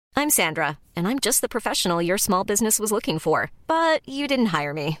I'm Sandra, and I'm just the professional your small business was looking for. But you didn't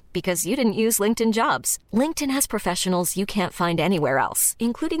hire me because you didn't use LinkedIn Jobs. LinkedIn has professionals you can't find anywhere else,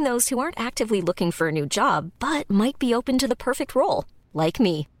 including those who aren't actively looking for a new job, but might be open to the perfect role, like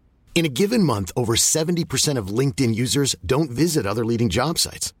me. In a given month, over 70% of LinkedIn users don't visit other leading job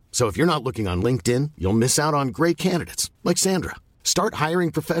sites. So if you're not looking on LinkedIn, you'll miss out on great candidates like Sandra. Start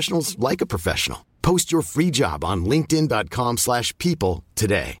hiring professionals like a professional. Post your free job on linkedin.com/people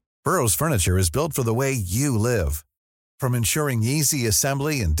today. Burrow's furniture is built for the way you live. From ensuring easy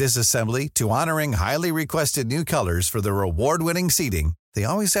assembly and disassembly to honoring highly requested new colors for their award-winning seating, they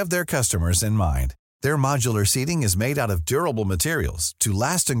always have their customers in mind. Their modular seating is made out of durable materials to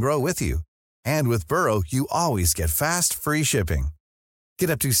last and grow with you. And with Burrow, you always get fast, free shipping.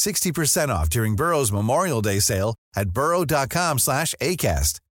 Get up to 60% off during Burrow's Memorial Day sale at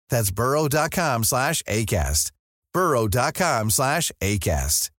burrow.com/ACAST. That's burrow.com/ACAST.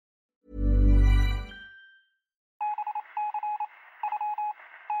 burrow.com/ACAST.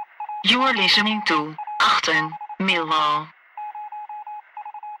 You're listening to Achten Millwall.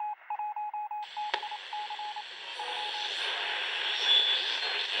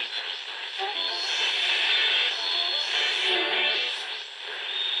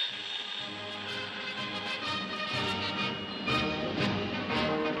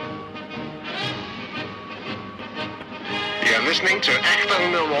 You're listening to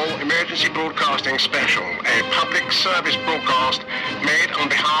Achten Millwall Emergency Broadcasting Special, a public service broadcast made on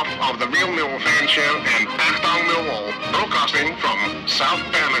behalf of the Real Millwall Fan Show and Achten Millwall, broadcasting from South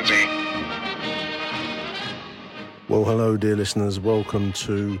Bermondsey. Well, hello, dear listeners. Welcome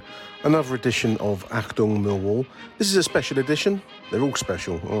to another edition of Achtung Millwall. This is a special edition. They're all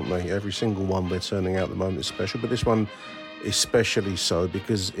special, aren't they? Every single one we're turning out at the moment is special, but this one especially so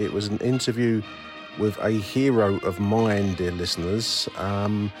because it was an interview with a hero of mine, dear listeners.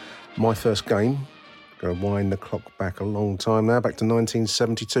 My first game, going to wind the clock back a long time now, back to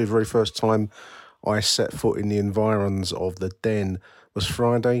 1972. Very first time I set foot in the environs of the Den was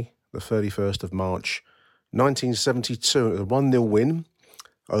Friday, the 31st of March, 1972. It was a 1-0 win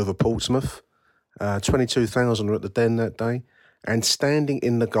over Portsmouth. 22,000 were at the Den that day. And standing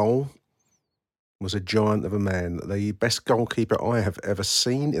in the goal was a giant of a man. The best goalkeeper I have ever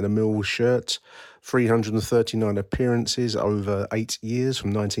seen in a Millwall shirt. 339 appearances over 8 years,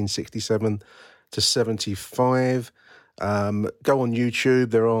 from 1967 to 75. Go on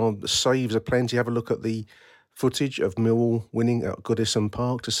YouTube. There are saves aplenty. Have a look at the footage of Millwall winning at Goodison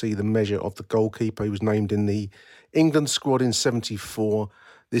Park to see the measure of the goalkeeper. He was named in the England squad in 74.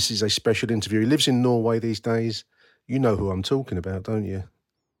 This is a special interview. He lives in Norway these days. You know who I'm talking about, don't you?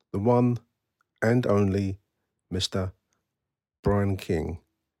 The one and only Mr. Brian King.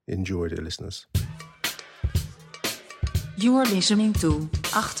 Enjoy, dear listeners. You are listening to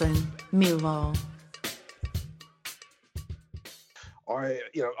Achten Millwall. I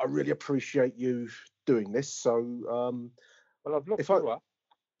really appreciate you doing this. So, well, I've looked you up.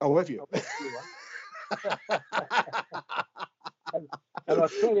 Oh, have you? And I'll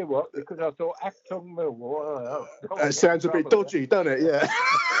tell you what, because I thought Achtung Millwall. That sounds a bit dodgy, doesn't it? Yeah.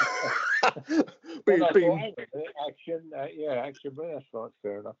 Action, but that's right,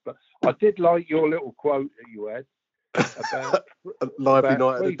 fair enough. But I did like your little quote that you had about lively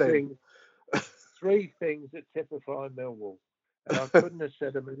night at the Den. Three things that typify Millwall, and I couldn't have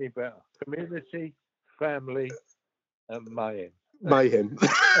said them any better: community, family, and mayhem. Mayhem.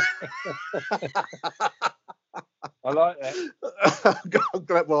 I like that.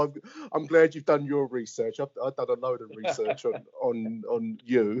 I'm glad you've done your research. I've done a load of research on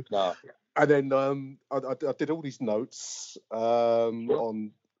you. No. And then I did all these notes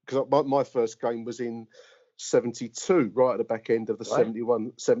on, because my first game was in 72, right at the back end of the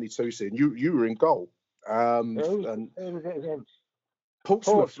 71-72 season. You were in goal. Who was it against?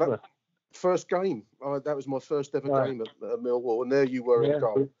 Portsmouth. First game. That was my first ever game at Millwall, and there you were in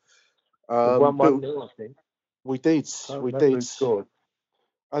goal. 1-1, I think. We did.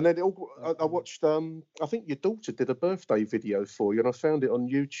 And then I watched, I think your daughter did a birthday video for you, and I found it on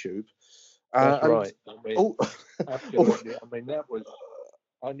YouTube. That's right. Absolutely.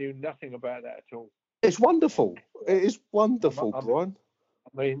 I knew nothing about that at all. It's wonderful. It is wonderful, Brian. I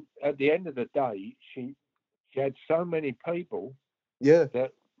mean, at the end of the day, she had so many people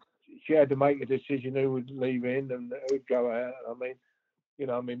that she had to make a decision who would leave in and who would go out. I mean,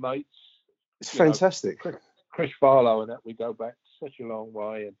 mates. It's fantastic. Chris Farlow and that, we go back such a long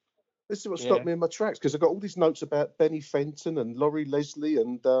way. And this is what stopped me in my tracks, because I got all these notes about Benny Fenton and Laurie Leslie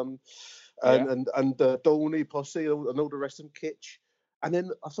and Dorney Posse and all the rest of them, Kitch. And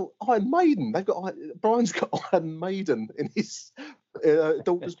then I thought, Iron Maiden. Brian's got Iron Maiden in his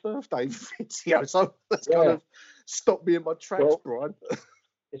daughter's birthday. So that's kind of stopped me in my tracks, Brian.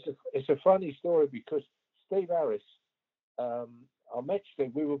 It's a funny story because Steve Harris, I met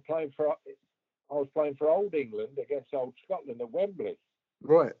Steve. I was playing for Old England against Old Scotland at Wembley.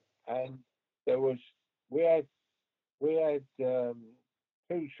 Right. And we had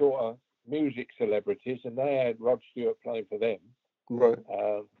two sort of music celebrities, and they had Rod Stewart playing for them. Right.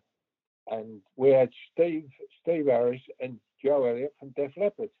 And we had Steve Harris and Joe Elliott from Def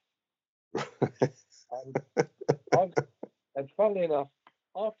Leppard. and funnily enough,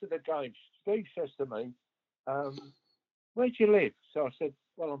 after the game, Steve says to me, where do you live? So I said,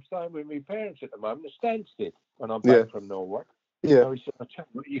 well, I'm staying with my parents at the moment at Stansted when I'm back from Norway. Yeah. So he said,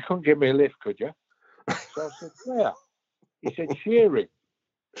 you couldn't give me a lift, could you? So I said, where? He said, Shearing.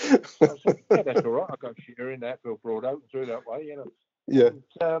 So I said, yeah, that's all right. I'll go Shearing, that Bill Broadwood, through that way, you know. Yeah.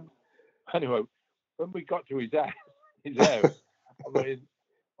 And, anyway, when we got to his house, I mean,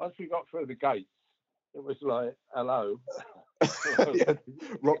 once we got through the gates, it was like, hello.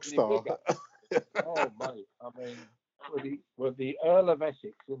 Rock star. Oh, mate. I mean, with the Earl of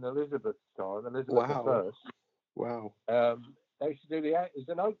Essex in Elizabeth's time, Elizabeth I. Wow. They used to do there's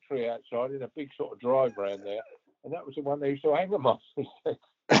an oak tree outside in a big sort of drive around there, and that was the one they used to hang them on. He said.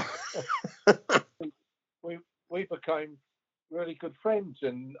 we became really good friends,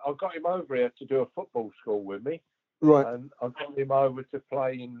 and I got him over here to do a football school with me. Right. And I got him over to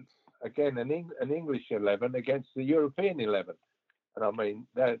play in an English 11 against the European 11. And I mean,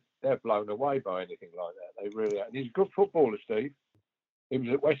 they're blown away by anything like that. They really are. And he's a good footballer, Steve. He was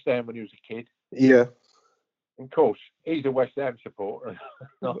at West Ham when he was a kid. Yeah. And of course, he's a West Ham supporter.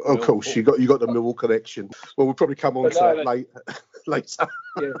 Of course, you got the Millwall connection. Well, we'll probably come on to that later.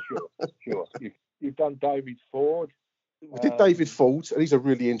 Yeah, sure. You've done David Ford. We did David Ford, and he's a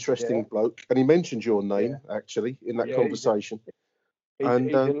really interesting bloke. And he mentioned your name actually in that conversation. He's a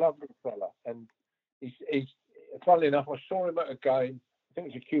lovely fella, and he's funnily enough, I saw him at a game. I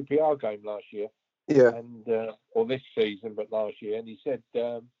think it was a QPR game last year. Yeah. And or this season, but last year, and he said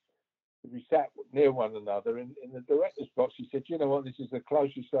we sat near one another in the director's box. He said, "You know what? This is the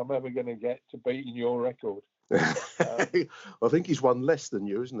closest I'm ever going to get to beating your record." I think he's one less than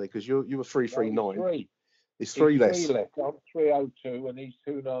you, isn't he? Because you were 339. He's three less. 3 less. I'm 302 and he's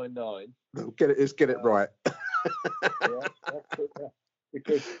 299. Let's get it right. That's it,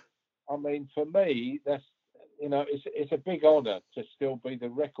 because I mean, for me, that's it's a big honour to still be the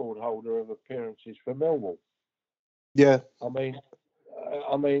record holder of appearances for Millwall. Yeah. I mean,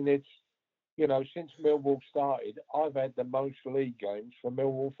 it's since Millwall started, I've had the most league games for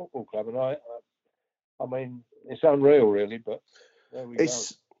Millwall Football Club, and I mean, it's unreal, really. But there we go.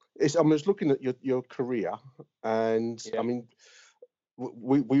 I was looking at your career, and I mean,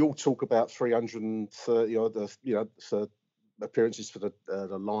 we all talk about 330 odd, for appearances for the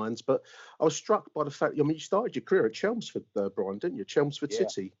Lions, but I was struck by the fact. I mean, you started your career at Chelmsford, Brian, didn't you? Chelmsford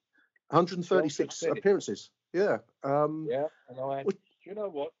City, 136 appearances. Yeah. And I had. Do you know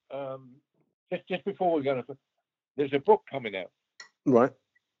what? Just before we go, there's a book coming out. Right.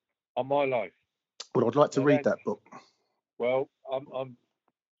 On my life. Well, I'd like to read that book. Well,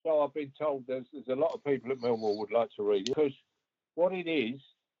 so I've been told there's a lot of people at Millwall would like to read it, because what it is,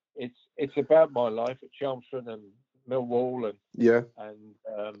 it's about my life at Chelmsford and Millwall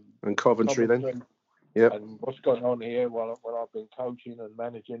and Coventry then. Yeah. And what's going on here while I've been coaching and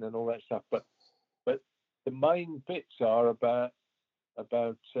managing and all that stuff. But the main bits are about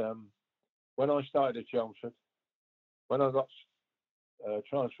when I started at Chelmsford, when I got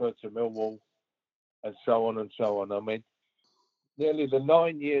transferred to Millwall, and so on and so on. I mean, nearly the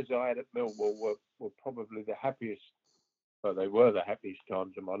 9 years I had at Millwall were probably the happiest. Well, they were the happiest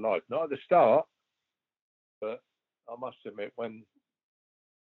times of my life. Not at the start, but I must admit when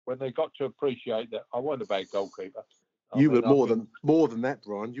they got to appreciate that I wasn't a bad goalkeeper. You were more than that,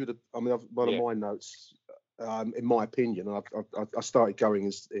 Brian. One of my notes, in my opinion, I started going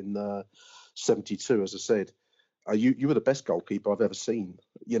in 72, as I said. You were the best goalkeeper I've ever seen.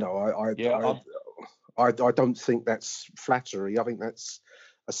 I don't think that's flattery. I think that's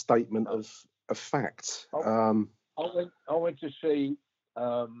a statement of fact. I went to see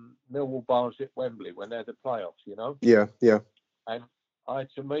Millwall Barnes at Wembley when they had the playoffs. Yeah. And I had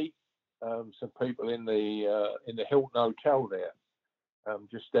to meet some people in the Hilton Hotel there,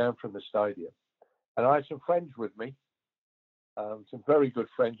 just down from the stadium. And I had some friends with me, some very good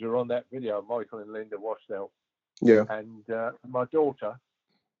friends who are on that video, Michael and Linda Wasdell. Yeah. And my daughter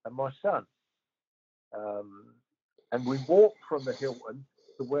and my son. And we walked from the Hilton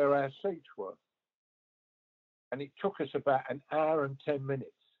to where our seats were. And it took us about an hour and 10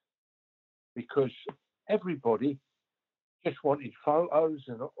 minutes because everybody just wanted photos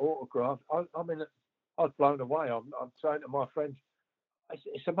and autographs. I mean, I was blown away. I'm saying to my friends,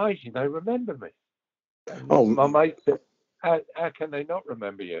 it's amazing they remember me. And my mate said, how can they not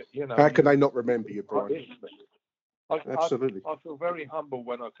remember you? You know, how can they not remember you, Brian? Absolutely. I feel very humble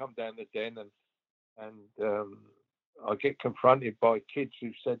when I come down the den and I get confronted by kids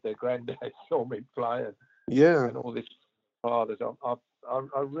who said their granddad saw me play and all this fathers. I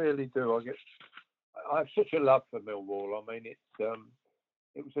really do. I have such a love for Millwall. I mean, it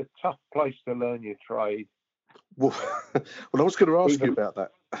was a tough place to learn your trade. Well, I was going to ask you about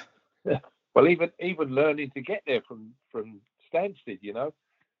that. Well, even learning to get there from Stansted, you know,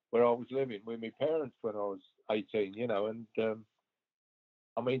 where I was living with my parents when I was 18, you know, and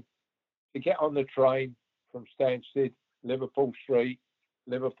I mean, to get on the train from Stansted, Liverpool Street,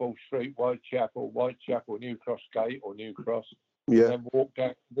 Whitechapel, New Cross Gate or New Cross, and then walk down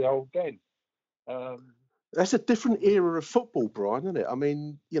to the old den. That's a different era of football, Brian, isn't it? I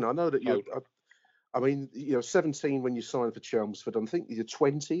mean, you know, I know that you're. I mean, you know, 17 when you signed for Chelmsford. I think you're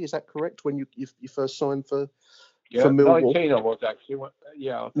 20. Is that correct? When you first signed for Millwall? 19 I was actually.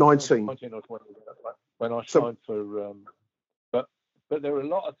 19. 19 or 20 when I signed for. But there are a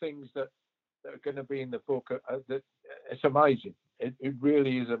lot of things that are going to be in the book. That it's amazing. It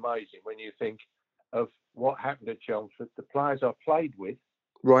really is amazing when you think of what happened at Chelmsford, the players I played with.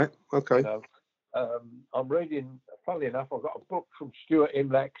 Right. Okay. You know, I'm reading. Funnily enough, I've got a book from Stuart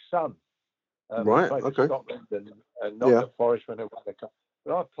Imlach's son. Right. Okay. Scotland and not at Forest when they won the cup.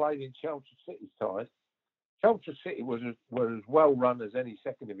 But I played in Chelmsford City's side. Chelmsford City was as well run as any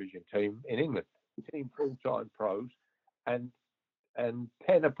second division team in England. Team full-time pros and 10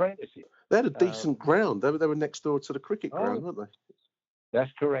 apprentices. They had a decent ground. They were next door to the cricket ground, weren't they?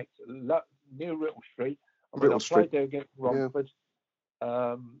 That's correct. Near Riddle Street. I played there against Romford.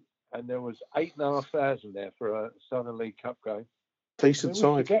 And there was 8,500 there for a Southern League Cup game. Decent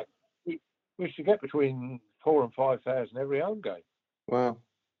side. We used to get between 4,000 and 5,000 every home game. Wow.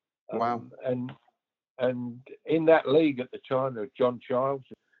 And in that league at the time, there was John Childs,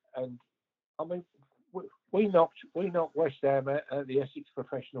 and I mean, we knocked West Ham at the Essex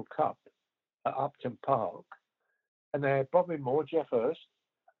Professional Cup at Upton Park, and they had Bobby Moore, Jeff Hurst,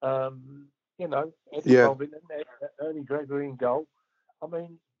 you know, Eddie Robin and Ernie Gregory in goal. I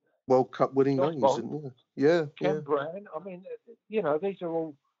mean, World Cup winning names, isn't it? Yeah. Ken Brown. I mean, you know, these are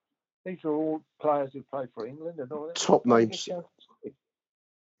all players who play for England and all that. Top names.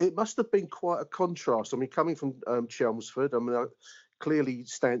 It must have been quite a contrast. I mean, coming from Chelmsford, I mean, clearly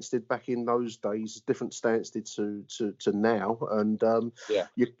Stansted back in those days, different Stansted to now. And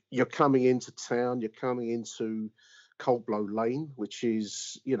you're coming into town, you're coming into Coldblow Lane, which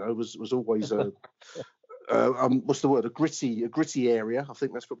is, you know, was always a what's the word? A gritty area. I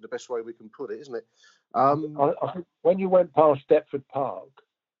think that's probably the best way we can put it, isn't it? I think when you went past Deptford Park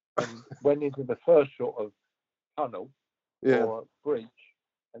and went into the first sort of tunnel or bridge,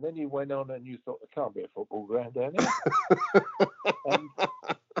 and then you went on and you thought there can't be a football ground down here.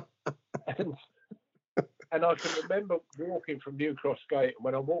 and I can remember walking from New Cross Gate, and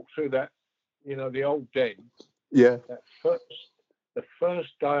when I walked through that, you know, the old den. Yeah. The first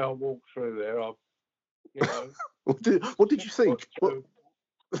day I walked through there, you know. what did you think? And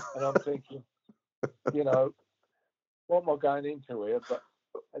I'm thinking, you know, what am I going into here? But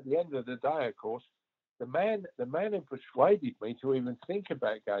at the end of the day, of course, the man who persuaded me to even think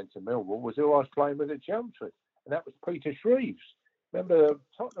about going to Millwall was who I was playing with at Chelmsford, and that was Peter Shreves. Remember the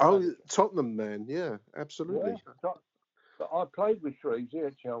Tottenham man? Tottenham man, yeah, absolutely. Yeah, but I played with Shreves here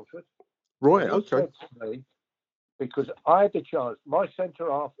at Chelmsford. Right, okay. Said to me, because I had the chance, my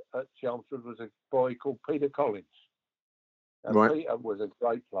centre half at Chelmsford was a boy called Peter Collins. And right. Peter was a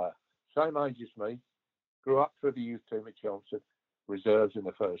great player, same age as me, grew up through the youth team at Chelmsford, reserves in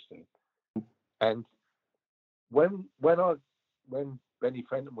the first team. And when Benny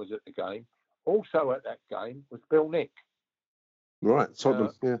Fenton was at the game, also at that game was Bill Nick. Right,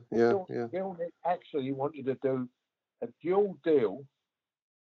 Tottenham, yeah. Bill Nick actually wanted to do a dual deal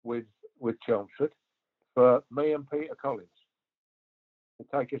with Chelmsford for me and Peter Collins to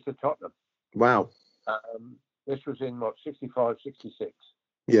take us to Tottenham. Wow. This was in 65, 66.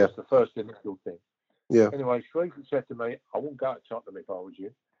 Yeah. That's the first initial thing. Yeah. Anyway, Shreves said to me, I wouldn't go to Tottenham if I was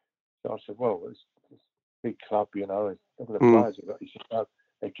you. So I said, well, it's a big club, you know, and look at the players they've got. He said, no,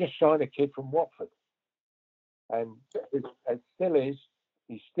 they just signed a kid from Watford. And it still is,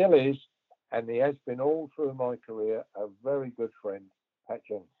 he still is, and he has been all through my career, a very good friend, Pat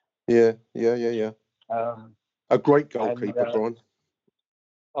Jones. Yeah. A great goalkeeper, Brian.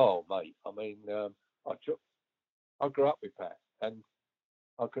 Oh, mate. I mean, I grew up with Pat, and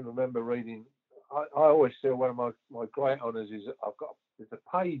I can remember reading. I always feel one of my great honours is there's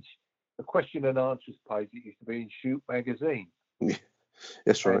a page, the question and answers page that used to be in Shoot magazine.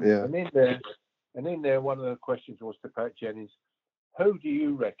 That's right, yeah. And in there, one of the questions was to Pat Jennings, who do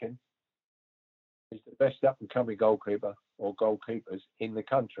you reckon is the best up-and-coming goalkeeper or goalkeepers in the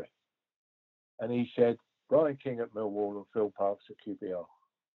country? And he said, Brian King at Millwall and Phil Parkes at QPR.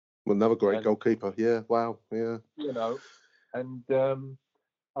 Well, another great goalkeeper, yeah, wow, yeah. You know, and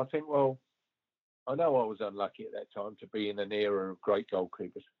I think, well, I know I was unlucky at that time to be in an era of great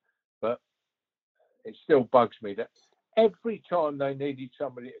goalkeepers, but it still bugs me that every time they needed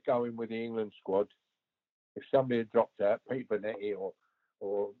somebody to go in with the England squad, if somebody had dropped out, Pete Bonetti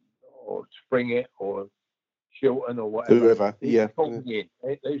or Springett or Shilton or whatever, whoever, they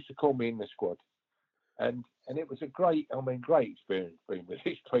used to call me in the squad, and it was a great experience being with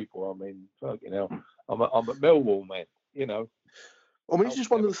these people. I mean, fucking hell, I'm a Millwall man, you know. I mean, it's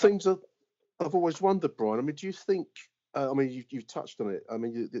just one of the things that I've always wondered, Brian. I mean, do you think? I mean, you've touched on it. I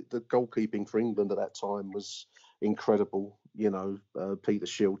mean, the goalkeeping for England at that time was incredible. You know, Peter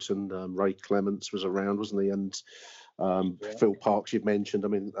Shilton, Ray Clements was around, wasn't he? And Phil Parkes, you've mentioned. I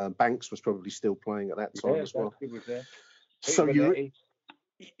mean, Banks was probably still playing at that time as well. He was there. So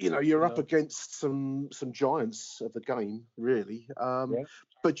you're up against some giants of the game, really.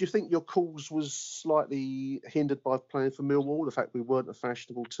 But do you think your cause was slightly hindered by playing for Millwall? The fact we weren't a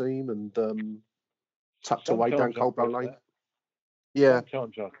fashionable team and tucked away down Coldbell Lane? Yeah.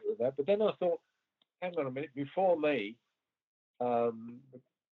 Sometimes I thought that. But then I thought, hang on a minute, before me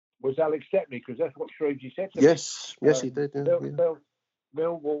was Alex Stepney, because that's what Shrewsbury said to me. Yes, he did. Yeah,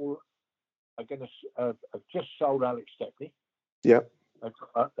 Millwall are going to have just sold Alex Stepney. Yeah.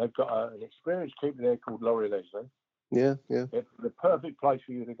 They've got an experienced keeper there called Laurie Leslie. Yeah. It's the perfect place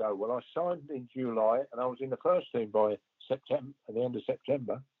for you to go. Well, I signed in July, and I was in the first team by September, at the end of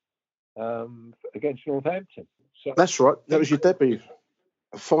September, against Northampton. So that's right. That was your debut.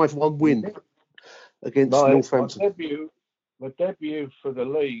 A 5-1 win against Northampton. My debut for the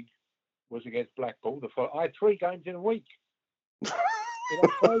league was against Blackpool. I had 3 games in a week in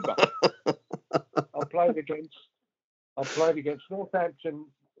October. I played against Northampton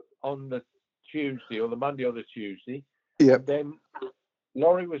on the Tuesday, or the Monday or the Tuesday. Yeah. Then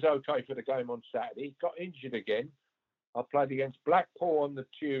Laurie was okay for the game on Saturday. Got injured again. I played against Blackpool on the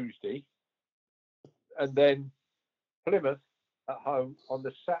Tuesday, and then Plymouth at home on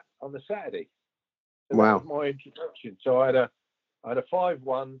the Saturday. So wow. That was my introduction. So I had a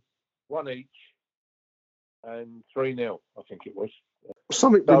 5-1, 1 each, and 3-0. I think it was.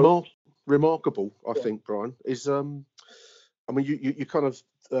 Something remarkable, I think, Brian, is I mean, you kind of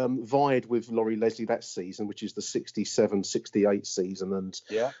vied with Laurie Leslie that season, which is the 67-68 season, and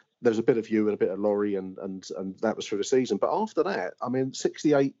there was a bit of you and a bit of Laurie, and that was through the season. But after that, I mean,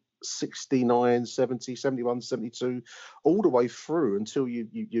 68, 69, 70, 71, 72, all the way through until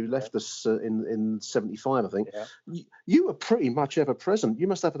you left us in 75, I think. Yeah. You were pretty much ever present. You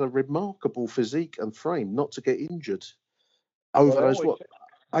must have had a remarkable physique and frame not to get injured over those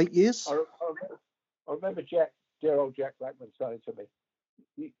 8 years. I remember dear old Jack Blackman saying to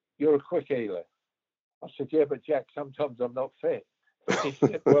me, "You're a quick healer." I said, "Yeah, but Jack, sometimes I'm not fit." He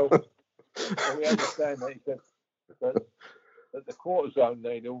said, "Well, we understand that." He said that the quarter zone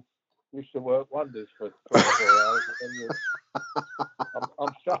needle used to work wonders for 24 hours. And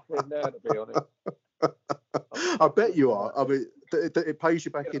I'm suffering now, to be honest. I bet you are. I mean, it pays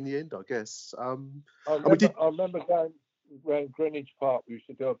you back in the end, I guess. I remember going around Greenwich Park. We used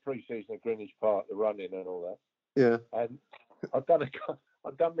to do a pre-season at Greenwich Park, the running and all that. Yeah. And I'd done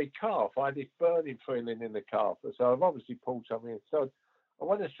my calf. I had this burning feeling in the calf. So I've obviously pulled something. So I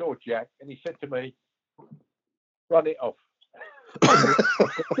went and saw Jack, and he said to me, "Run it off."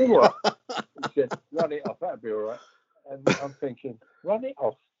 He said, "Run it off, that'd be all right." And I'm thinking, run it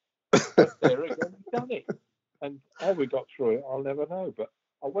off. But there again, he's done it. And how we got through it, I'll never know. But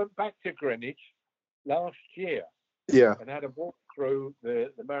I went back to Greenwich last year. Yeah. And had a walk through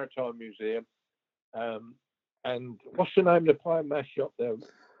the Maritime Museum. And what's the name of the pie and mash shop there?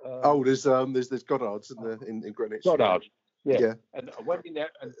 There's Goddard's in Greenwich. Goddard's, yeah. And I went in there,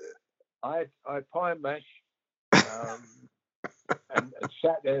 and I had pie and mash, and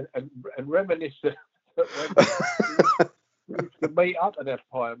sat there and reminisced that when we used to meet up and have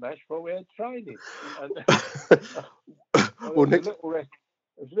pie and mash before we had training. And there was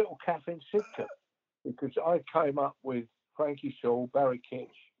a little cafe in Sidcup, because I came up with Frankie Saul, Barry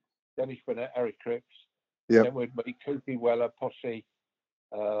Kitch, Dennis Burnett, Eric Cripps. Yep. Then we'd meet Koopy Weller, Posse,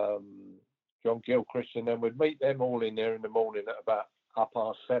 John Gilchrist, and then we'd meet them all in there in the morning at about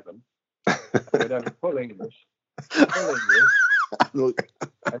 7:30. We'd have a full English,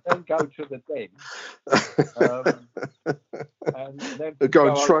 and then go to the den, and then go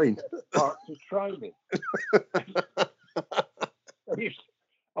and train. To training.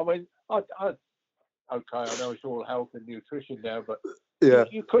 I mean, I okay, I know it's all health and nutrition now, but yeah,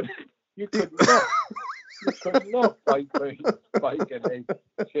 you could not bacon, eggs,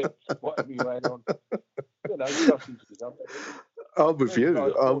 chips, whatever you had on. You know, sausages. I'm with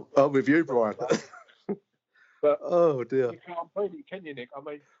you. I'm with you, Brian. But oh dear, you can't beat it, can you, Nick? I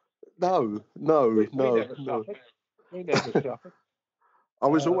mean, no. We never suffered. I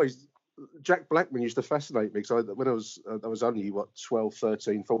was always. Jack Blackman used to fascinate me because when I was only 12,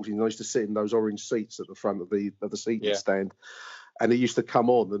 13, 14. I used to sit in those orange seats at the front of the seating stand, and he used to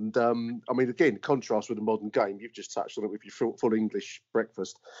come on. And I mean, again, contrast with the modern game. You've just touched on it with your full English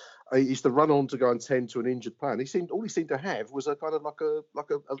breakfast. He used to run on to go and tend to an injured player. And all he seemed to have was a kind of like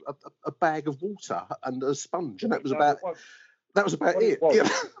a bag of water and a sponge, and that was about. That was about it.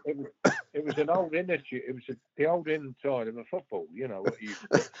 It was an old industry. It was the old inside of a football, you know.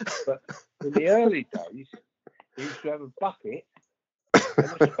 But in the early days, he used to have a bucket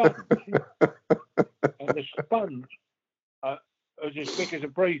and a sponge. And the sponge was as big as a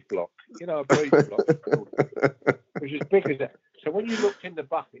breeze block. You know, a breeze block. It was as big as that. So when you looked in the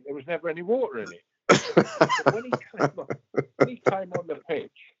bucket, there was never any water in it. But when he came on the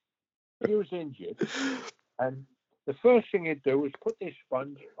pitch, he was injured, and the first thing he'd do was put this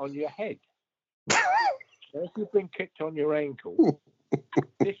sponge on your head. Now, if you've been kicked on your ankle,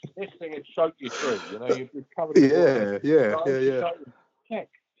 this thing would soak you through. You know, you'd be covered in water. Yeah. Check,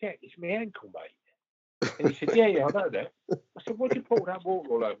 it's my ankle, mate. And he said, yeah, I know that. I said, what'd you pour that water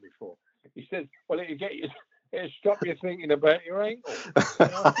all over me for? He said, well, it'll stop you thinking about your ankle.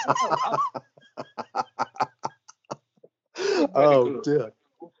 Oh, dear.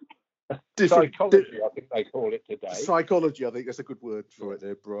 Psychology, I think they call it today. Psychology, I think that's a good word for it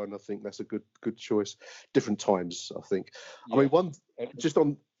there, Brian. I think that's a good choice. Different times, I think. Yeah. I mean, just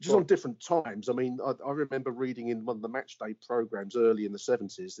on different times. I mean, I remember reading in one of the match day programs early in the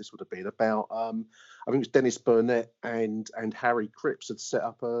 70s. This would have been about, I think it was Dennis Burnett and Harry Cripps had set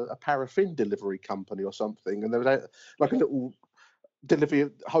up a paraffin delivery company or something, and they were like a little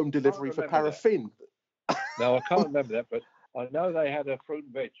home delivery for paraffin. No, I can't remember that, but I know they had a fruit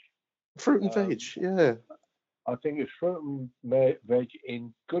and veg. Fruit and veg, yeah. I think it's fruit and veg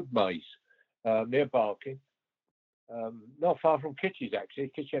in Goodmays, near Barking. Not far from Kitchy's,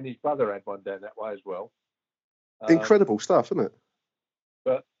 actually. Kitchy and his brother had one down that way as well. Incredible stuff, isn't it?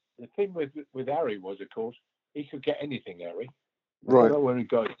 But the thing with Harry was, of course, he could get anything, Harry. I right. don't know where he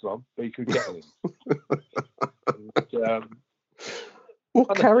got it from, but he could get anything.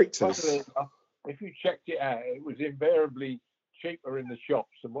 What characters? If you checked it out, it was invariably cheaper in the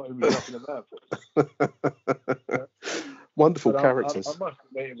shops than what he was knocking about for. Wonderful characters. I must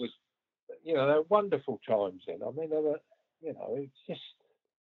admit, it was, they were wonderful times then. I mean, they were, it's just,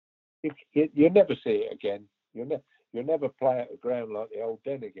 you never see it again. You'll never play at the ground like the old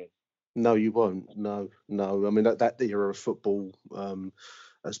den again. No, you won't. No. I mean, that era of football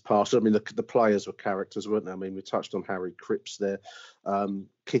has passed. I mean, the players were characters, weren't they? I mean, we touched on Harry Cripps there.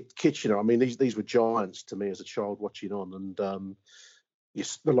 Kitchener, I mean, these were giants to me as a child watching on. And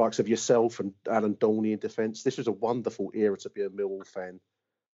the likes of yourself and Alan Dorney in defence. This was a wonderful era to be a Millwall fan.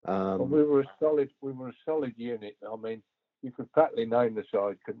 Well, we were a solid unit. I mean, you could practically name the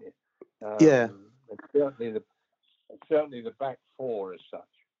side, couldn't you? Yeah. And certainly the back four as such.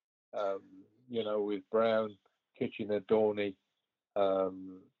 With Brown, Kitchener, Dorney,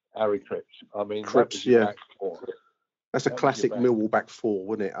 Harry Cripps. I mean, Cripps, that was back four. That's a classic Millwall back four,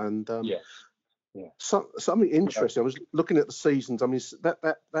 wasn't it? And yeah. Something interesting. I was looking at the seasons. I mean,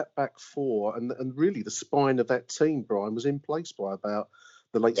 that back four and really the spine of that team, Brian, was in place by about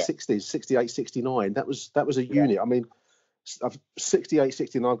the late 60s, 68, 69. That was a unit. I mean, 68,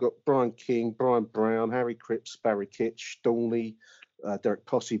 69, I've got Brian King, Brian Brown, Harry Cripps, Barry Kitch, Dorney, Derek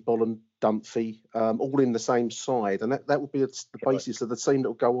Posse, Bolland, Dunphy, all in the same side. And that would be the basis of the team that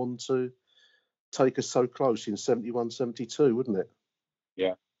will go on to take us so close in 71, 72, wouldn't it?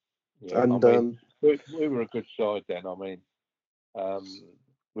 Yeah. And I mean, we were a good side then. I mean,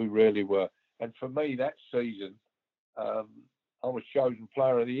 we really were. And for me, that season, I was chosen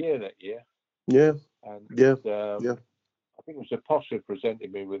Player of the Year that year. Yeah. And yeah. I think it was Apostle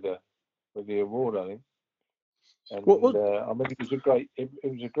presented me with the award, I think. And I mean, it was a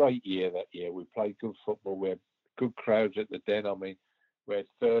great year that year. We played good football. We had good crowds at the Den. I mean, we had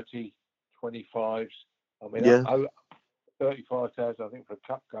 30, 25s. I mean, 35,000, I think, for a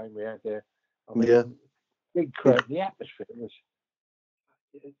cup game we had there. I mean, big crowd. The atmosphere was,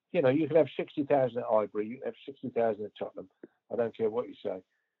 you know, you can have 60,000 at Highbury, you can have 60,000 at Tottenham. I don't care what you say.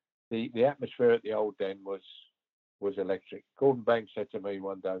 The atmosphere at the Old Den was electric. Gordon Banks said to me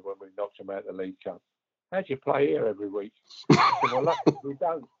one day when we knocked him out of the League Cup, "How do you play here every week?" I said, "Well, luckily we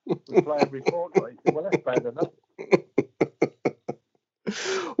don't. We play every fortnight." He said, "Well, that's bad enough."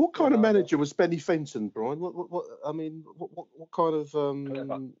 What kind of manager was Benny Fenton, Brian? What kind of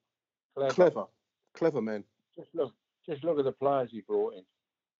clever man? Just look at the players he brought in.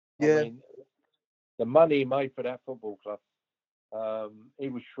 Yeah. I mean, the money he made for that football club. He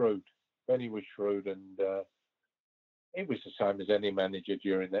was shrewd. Benny was shrewd, and it was the same as any manager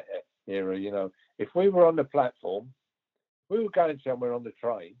during that era. You know, if we were on the platform, if we were going somewhere on the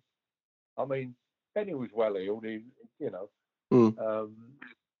train. I mean, Benny was well heeled. He, you know,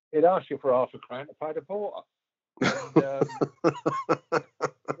 he'd ask you for half a crown to pay the porter. And,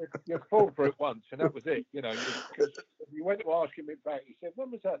 you fall for it once, and that was it. You know, because if you went to ask him it back, he said,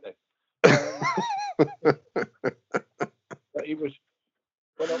 "When was that then?" But he was.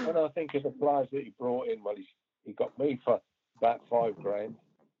 When I think of the players that he brought in, well, he got me for about £5,000.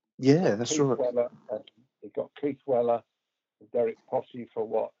 Yeah, that's Keith right. Weller, he got Keith Weller and Derek Posse for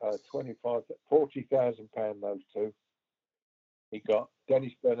what, £40,000, those two. He got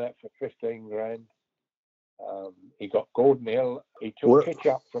Dennis Burnett for £15,000. He got Gordon Hill. He took Kitch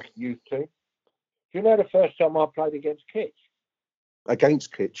up from the youth team. Do you know the first time I played against Kitch?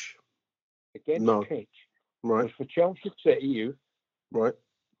 Against Kitch? Kitch. Right. It was for Chelmsford City Youth. Right.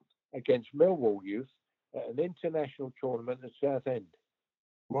 Against Millwall Youth at an international tournament at Southend.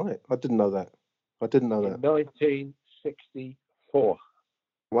 Right. I didn't know that. In 1964.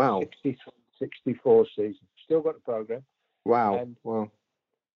 Wow. 64 season. Still got the programme. Wow.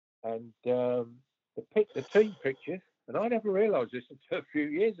 And the team pictures, and I never realised this until a few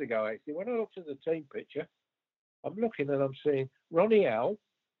years ago, actually. When I looked at the team picture, I'm looking and I'm seeing Ronnie Howe,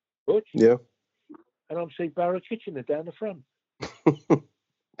 Butch, yeah, and I'm seeing Barry Kitchener down the front.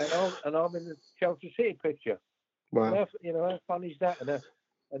 and I'm in the Chelsea City picture. Wow. How fun is that?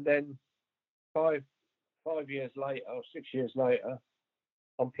 And then 5 years later, or 6 years later,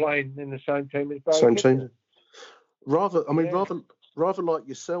 I'm playing in the same team as Barry Kitchener. Team. Rather like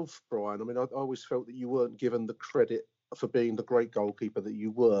yourself, Brian. I mean, I always felt that you weren't given the credit for being the great goalkeeper that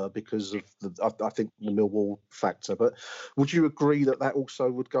you were because of I think the Millwall factor. But would you agree that also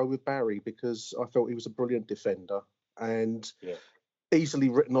would go with Barry? Because I felt he was a brilliant defender and easily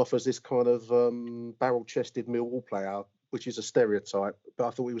written off as this kind of barrel-chested Millwall player, which is a stereotype. But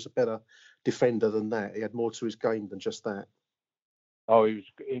I thought he was a better defender than that. He had more to his game than just that. Oh, he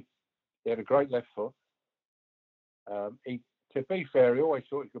had a great left foot. To be fair, he always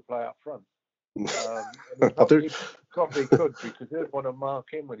thought he could play up front. He probably could because they want to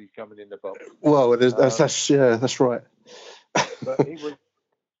mark him when he's coming in the box. Well, that's right. But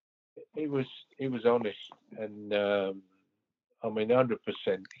he was honest, and I mean 100%.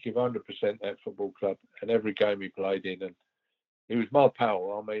 Give 100% that football club and every game he played in, and he was my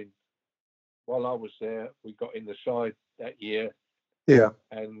pal. I mean, while I was there, we got in the side that year. Yeah,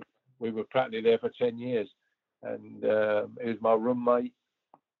 and we were practically there for 10 years. And he was my roommate,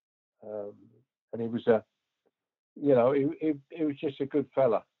 and he was he was just a good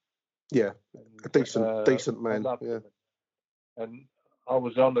fella. Yeah, a decent man. I him. And I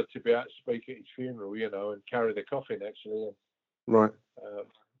was honoured to be able to speak at his funeral, and carry the coffin actually. And, right.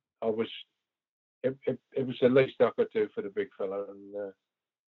 It was the least I could do for the big fella, and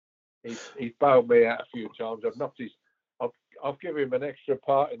he's bailed me out a few times. I've given him an extra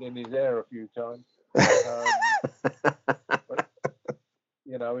parting in his hair a few times. But,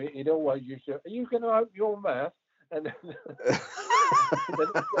 he'd always used to, "Are you going to open your mouth?" And then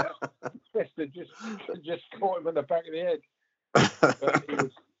Chester just caught him in the back of the head. But he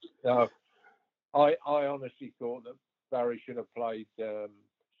was, I honestly thought that Barry should have played.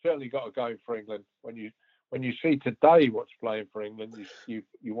 Certainly got a go for England. When you see today what's playing for England,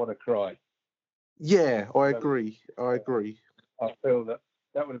 you want to cry. Yeah, I agree. I feel that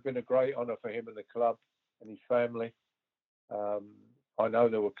would have been a great honour for him and the club and his family. I know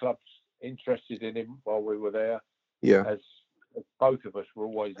there were clubs interested in him while we were there. Yeah. As both of us were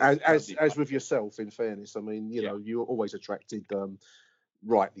always. As with yourself, in fairness, I mean, you were always attracted,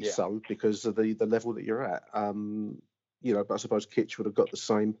 rightly so, because of the level that you're at. But I suppose Kitch would have got the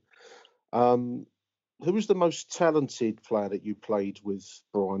same. Who was the most talented player that you played with,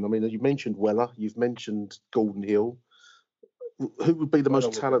 Brian? I mean, you mentioned Weller, you've mentioned Gordon Hill. Who would be the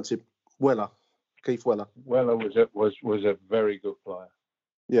most talented? Keith Weller. Weller was a very good player.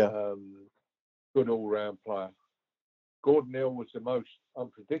 Yeah. Good all-round player. Gordon Hill was the most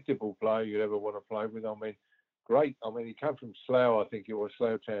unpredictable player you'd ever want to play with. I mean, great. I mean, he came from Slough, I think it was,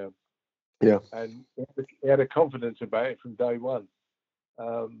 Slough Town. Yeah. And he had a confidence about it from day one.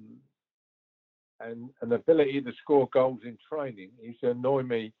 And an ability to score goals in training. He used to annoy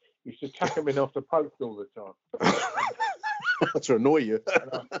me. He used to tuck him in off the post all the time. To annoy you.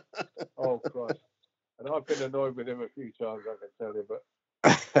 Oh, Christ. And I've been annoyed with him a few times, I can tell you, but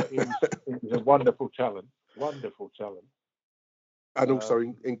he was a wonderful talent. Wonderful talent. And also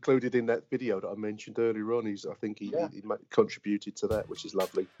included in that video that I mentioned earlier on, I think he contributed to that, which is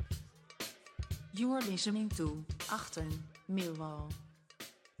lovely. You are listening to Achten Millwall.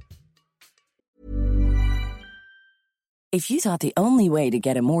 If you thought the only way to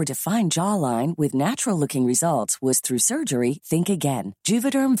get a more defined jawline with natural-looking results was through surgery, think again.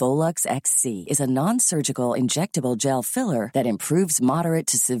 Juvederm Volux XC is a non-surgical injectable gel filler that improves moderate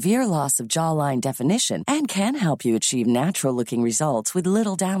to severe loss of jawline definition and can help you achieve natural-looking results with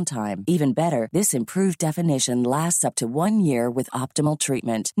little downtime. Even better, this improved definition lasts up to 1 year with optimal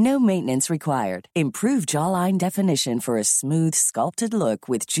treatment. No maintenance required. Improve jawline definition for a smooth, sculpted look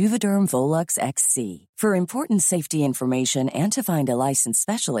with Juvederm Volux XC. For important safety information and to find a licensed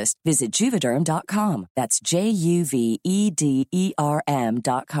specialist, visit Juvederm.com. That's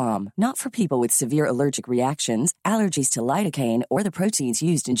JUVEDERM.com. Not for people with severe allergic reactions, allergies to lidocaine, or the proteins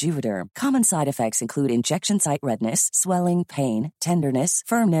used in Juvederm. Common side effects include injection site redness, swelling, pain, tenderness,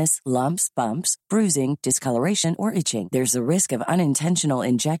 firmness, lumps, bumps, bruising, discoloration, or itching. There's a risk of unintentional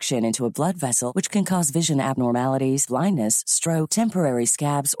injection into a blood vessel, which can cause vision abnormalities, blindness, stroke, temporary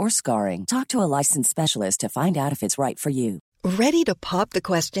scabs, or scarring. Talk to a licensed specialist to find out if it's right for you. Ready to pop the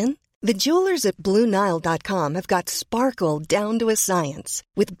question? The jewelers at BlueNile.com have got sparkle down to a science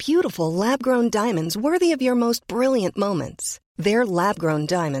with beautiful lab-grown diamonds worthy of your most brilliant moments. Their lab-grown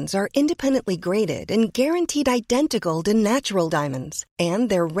diamonds are independently graded and guaranteed identical to natural diamonds, and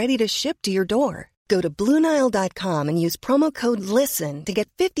they're ready to ship to your door. Go to BlueNile.com and use promo code LISTEN to get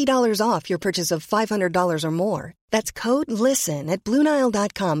 $50 off your purchase of $500 or more. That's code LISTEN at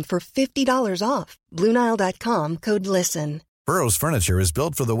BlueNile.com for $50 off. BlueNile.com, code LISTEN. Burrow's furniture is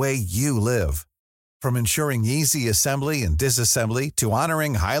built for the way you live. From ensuring easy assembly and disassembly to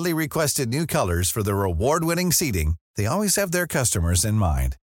honoring highly requested new colors for their award-winning seating, they always have their customers in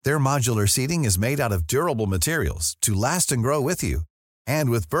mind. Their modular seating is made out of durable materials to last and grow with you.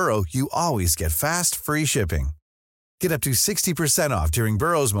 And with Burrow, you always get fast, free shipping. Get up to 60% off during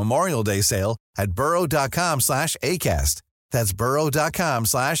Burrow's Memorial Day sale at burrow.com/ACAST. That's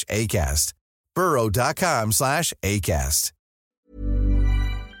burrow.com/ACAST. burrow.com/ACAST.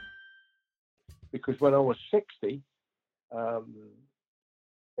 Because when I was 60,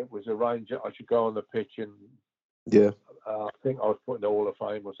 it was arranged that I should go on the pitch and I think I was put in the Hall of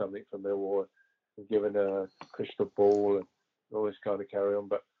Fame or something for Millwall and given a crystal ball and all this kind of carry on.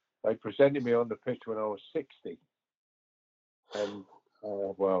 But they presented me on the pitch when I was 60. And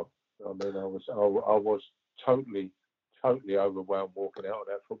well, I mean, I was totally overwhelmed walking out of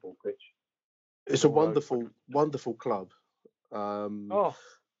that football pitch. It's a wonderful club.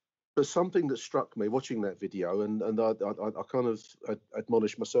 But something that struck me watching that video, and I kind of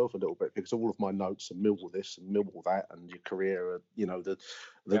admonished myself a little bit because all of my notes are Millwall this and Millwall that, and your career, the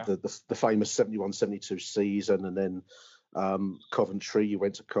famous 71-72 season, and then Coventry. You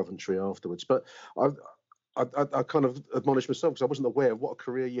went to Coventry afterwards, but I kind of admonished myself because I wasn't aware of what a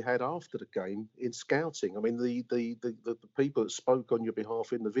career you had after the game in scouting. I mean, the people that spoke on your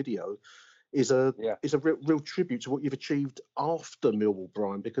behalf in the video is a real tribute to what you've achieved after Millwall,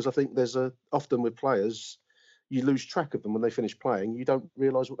 Brian, because I think there's often with players, you lose track of them when they finish playing. You don't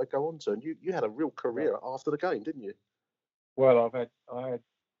realise what they go on to, and you had a real career after the game, didn't you? Well, I had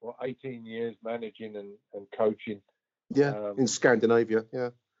 18 years managing and coaching. Yeah, in Scandinavia,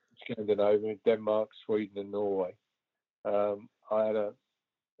 Scandinavia, Denmark, Sweden, and Norway. I had a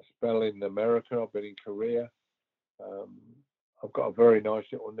spell in America. I've been in Korea. I've got a very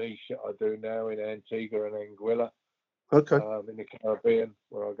nice little niche that I do now in Antigua and Anguilla. Okay. In the Caribbean,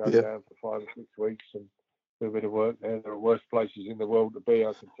 where I go down for 5 or 6 weeks and do a bit of work there. There are worse places in the world to be,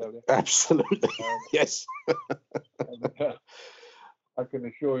 I can tell you. Absolutely. Yes. I can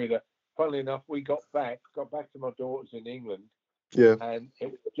assure you that, funnily enough, we got back to my daughters in England. Yeah. And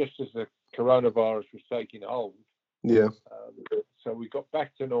it, just as the coronavirus was taking hold. Yeah. So we got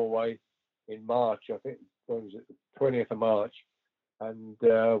back to Norway in March, I think, when was it, the 20th of March. And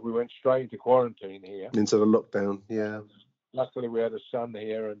we went straight into quarantine here. Into the lockdown, yeah. Luckily, we had a son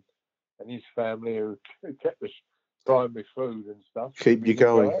here and his family who kept us trying me food and stuff. Keep you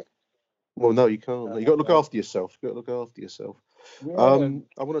going. Well, no, you can't. You got to look after yourself. Yeah,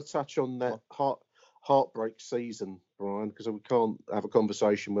 I want to touch on that heartbreak season, Brian, because we can't have a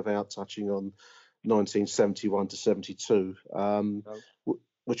conversation without touching on 1971 to 72,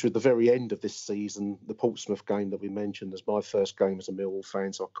 which was the very end of this season. The Portsmouth game that we mentioned as my first game as a Millwall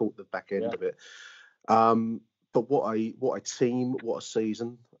fan, so I caught the back end of it. But what a team, what a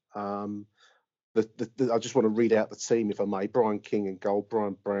season. I just want to read out the team, if I may. Brian King in goal,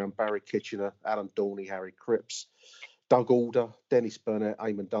 Brian Brown, Barry Kitchener, Alan Dorney, Harry Cripps, Doug Alder, Dennis Burnett,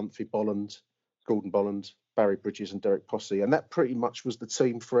 Eamon Dunphy, Gordon Bolland, Barry Bridges and Derek Posse. And that pretty much was the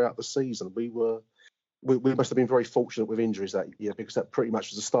team throughout the season. We must have been very fortunate with injuries that year, because that pretty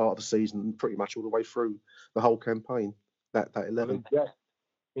much was the start of the season and pretty much all the way through the whole campaign, that 11.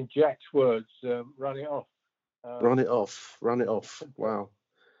 In Jack's words, run it off. Run it off. Wow.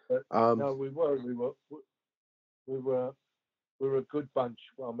 But, no, we were a good bunch.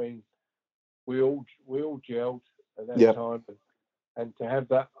 I mean, we all gelled at that time, and to have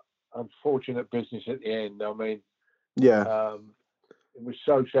that unfortunate business at the end. I mean, it was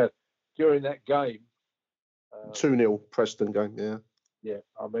so sad during that game. 2-0 Preston game. Yeah.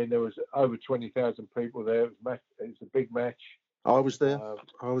 I mean, there was over 20,000 people there. It was a big match. I was there.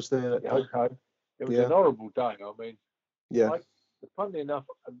 That day. Okay. It was an horrible day. I mean, funnily enough,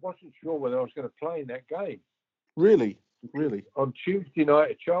 I wasn't sure whether I was going to play in that game. Really? On Tuesday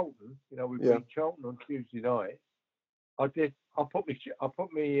night at Charlton, we beat Charlton on Tuesday night. I put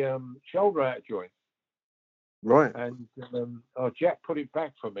my shoulder out of joint. Right. And Jack put it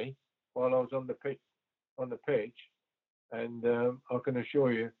back for me while I was on the pitch, and I can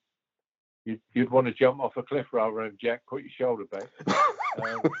assure you, you'd want to jump off a cliff rather than Jack put your shoulder back.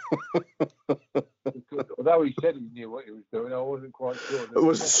 Although he said he knew what he was doing, I wasn't quite sure. I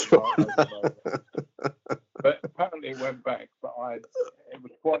wasn't sure. But apparently it went back. But it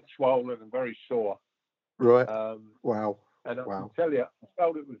was quite swollen and very sore. Right. Wow. And I can tell you, I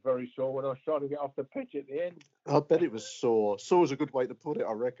felt it was very sore when I was trying to get off the pitch at the end. I bet it was sore. Sore is a good way to put it,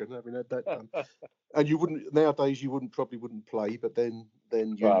 I reckon. Having had that done. And nowadays you probably wouldn't play, but then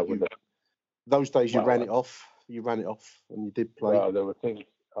those days you ran it off. You ran it off, and you did play. Well, there were things.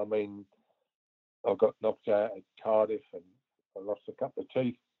 I mean, I got knocked out at Cardiff, and I lost a couple of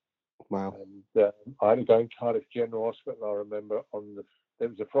teeth. Wow. And I had to go in Cardiff General Hospital. I remember there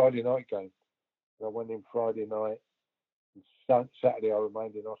was a Friday night game. And I went in Friday night. And Saturday I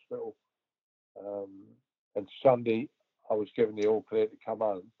remained in hospital. And Sunday I was given the all clear to come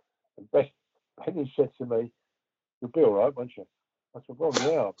home. And Benny said to me, "You'll be all right, won't you?" I said, "Well,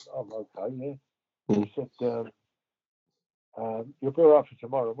 yeah, I'm okay, yeah." He said, "You'll be all right for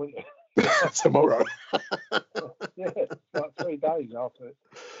tomorrow, won't you?" Tomorrow? Yeah, like 3 days after.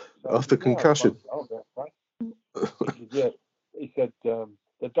 So after concussion? He said,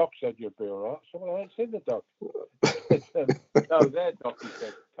 "The doc said you'd be all right." I said, "Well, I ain't seen the doc." No, their doc, he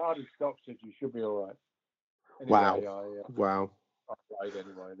said. Cardiff doc said you should be all right. Anyway, Wow. I played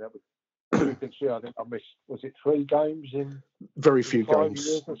anyway. That was. You can see, I think I missed, was it 3 games in very few 5 games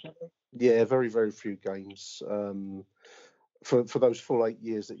years or something? Yeah, very, very few games. For those full 8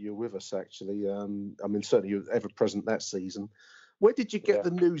 years that you were with us, actually. I mean, certainly you were ever present that season. Where did you get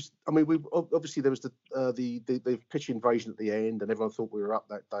the news? I mean, obviously there was the pitch invasion at the end, and everyone thought we were up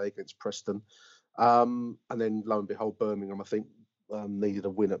that day against Preston. And then lo and behold, Birmingham, I think, needed a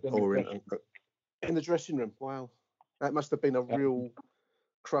win at Orient in the dressing room. Wow, that must have been a real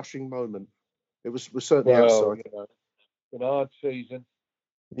crushing moment. It was certainly outside. An hard season.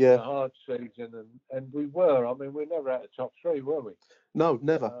 Yeah. A hard season, and we were. I mean, we were never out of top 3, were we? No,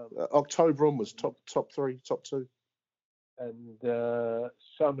 never. October on was top 3, top 2. And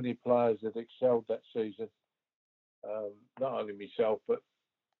so many players had excelled that season. Not only myself, but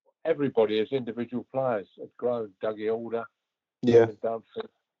everybody as individual players had grown. Dougie Alder, Dunphy,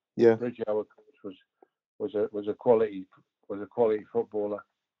 Bridget, of course, was a quality footballer.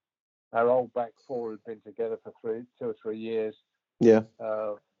 Our old back four had been together for 2 or 3 years. Yeah.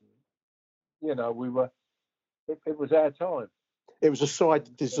 We were. It was our time. It was a side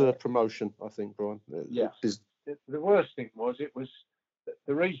that deserved promotion, I think, Brian. The worst thing was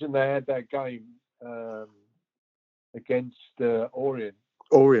the reason they had that game against Orient.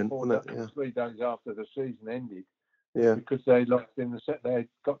 Wasn't it? Yeah. 3 days after the season ended. Yeah. Because they lost in the set. They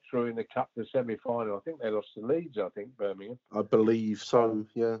got through in the cup, the semi-final. I think they lost to Leeds. I think Birmingham. I believe so.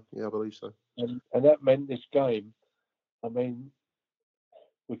 Yeah, I believe so. And that meant this game. I mean,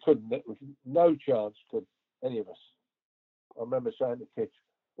 we couldn't. There was no chance could any of us. I remember saying to Kitch,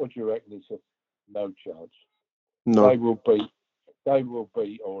 "What do you reckon?" He said, "No chance. No. They will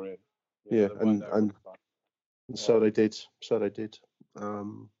beat Orient." Yeah, and so they did. So they did.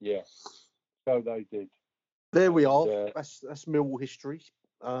 So they did. There we are. That's Millwall history.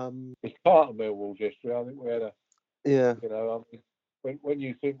 It's part of Millwall's history. I think we had a. Yeah. I mean, when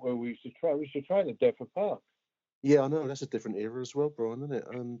you think where we used to train at Deptford Park. Yeah, I know, that's a different era as well, Brian, isn't it?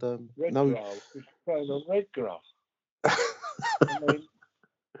 And Redgrave, we used to train on Redgrave. I mean,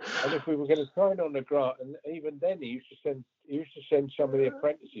 and if we were going to train on the grass, and even then he used to send some of the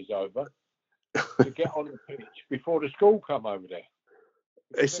apprentices over to get on the pitch before the school come over there.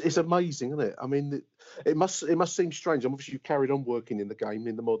 It's amazing, isn't it? I mean, it must seem strange. Obviously, you carried on working in the game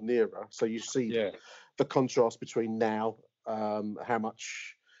in the modern era, so you see the contrast between now, how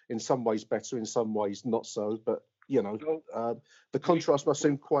much in some ways better, in some ways not so. But the contrast must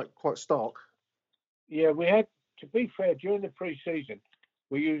seem quite stark. Yeah, we had, to be fair, during the pre-season,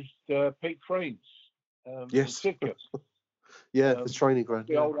 we used Pete Freens. Yes. In Sidcup. The training ground.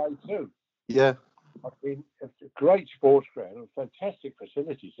 The old A2. Yeah. I mean, it's a great sports ground and fantastic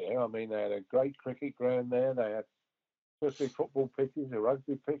facilities there. I mean, they had a great cricket ground there. They had 2 or 3 football pitches, a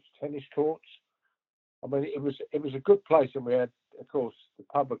rugby pitch, tennis courts. I mean, it was a good place, and we had, of course, the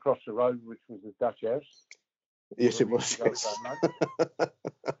pub across the road, which was the Dutch House. Yes, it was. Yes.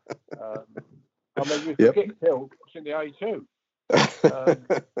 I mean, you could get killed in the A2. You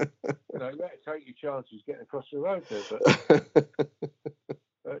better take your chances getting across the road there,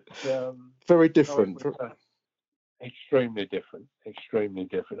 but very different. Extremely different.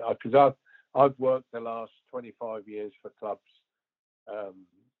 Because I've worked the last 25 years for clubs,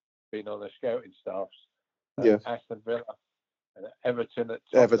 been on the scouting staffs. Aston Villa and Everton at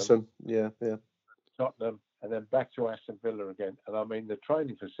Tottenham. Tottenham, and then back to Aston Villa again. And I mean, the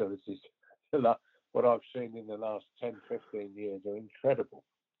training facilities, what I've seen in the last 10, 15 years, are incredible.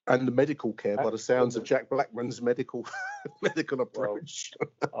 And the medical care, by the sounds of Jack Blackman's medical approach.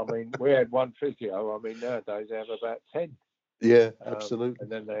 Well, I mean, we had one physio. I mean, nowadays they have about 10. Yeah, absolutely.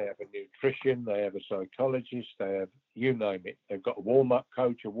 And then they have a nutrition, they have a psychologist, they have, you name it. They've got a warm-up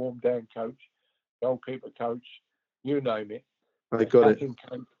coach, a warm-down coach, goalkeeper coach, you name it. They got it.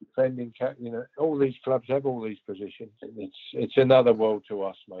 Coach, defending coach, all these clubs have all these positions. It's another world to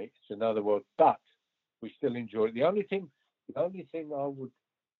us, mate. It's another world, but we still enjoy it. The only thing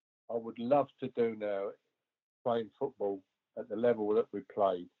I would love to do now, playing football at the level that we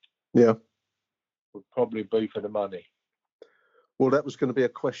played, would probably be for the money. Well, that was going to be a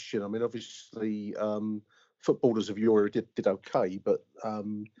question. I mean, obviously, footballers of your era did okay, but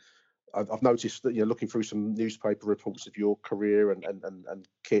I've noticed that looking through some newspaper reports of your career and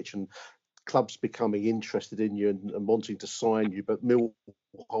Kitch and clubs becoming interested in you and wanting to sign you, but Mill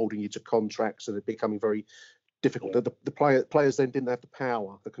holding you to contracts, and it becoming very difficult. Yeah. The players then didn't have the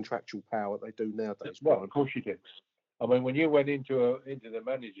power, the contractual power they do nowadays. Well, of course you did. I mean, when you went into the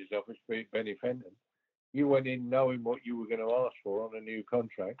manager's office, Benny Fenton, you went in knowing what you were going to ask for on a new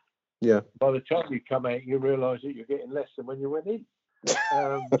contract. Yeah. By the time you come out, you realise that you're getting less than when you went in.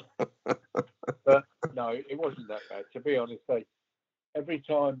 But no, it wasn't that bad. To be honest, every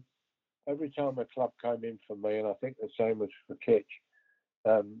time a club came in for me, and I think the same was for Kitch,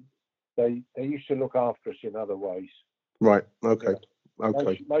 they used to look after us in other ways. Right. Okay.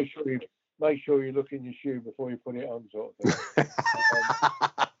 Okay. Make sure you look in your shoe before you put it on, sort of thing.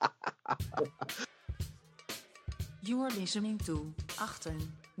 You are listening to Achter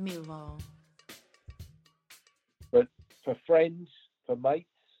Millwall. But for friends, for mates,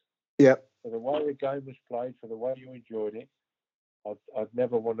 for the way the game was played, for the way you enjoyed it, I'd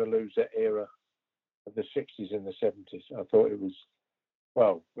never want to lose that era of the 60s and the 70s. I thought it was,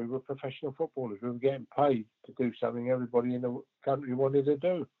 we were professional footballers. We were getting paid to do something everybody in the country wanted to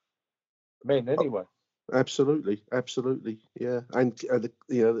do. Men, anyway. Absolutely, yeah, and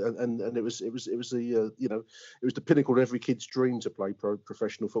and it was the it was the pinnacle of every kid's dream to play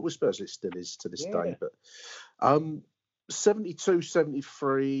professional football. I suppose it still is to this day. But 72,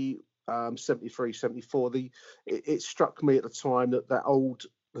 73, 73, 74. It struck me at the time that the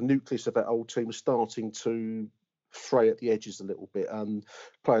nucleus of that old team was starting to fray at the edges a little bit, and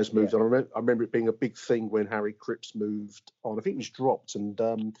players moved on. I remember it being a big thing when Harry Cripps moved on. I think he was dropped, and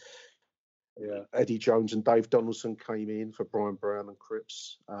Eddie Jones and Dave Donaldson came in for Brian Brown and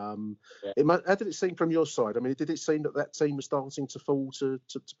Cripps. How did it seem from your side? I mean, did it seem that team was starting to fall to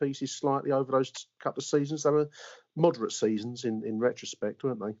pieces slightly over those couple of seasons? They were moderate seasons in retrospect,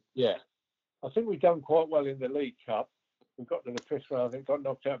 weren't they? Yeah. I think we've done quite well in the League Cup. We got to the fifth round, I think, got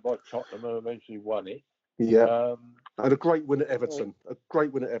knocked out by Tottenham and eventually won it. Yeah. And a great win at Everton. A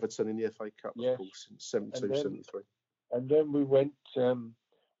great win at Everton in the FA Cup, of course, in 72, 73. And then we went...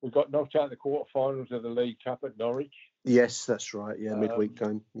 we got knocked out in the quarterfinals of the League Cup at Norwich. Yes, that's right. Yeah, midweek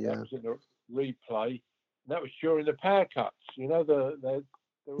game. Yeah, that was in a replay. And that was during the power cuts. The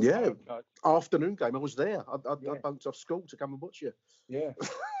power cuts. Afternoon game. I was there. I bunked off school to come and watch you. Yeah,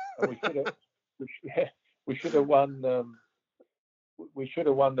 and we should have won. we should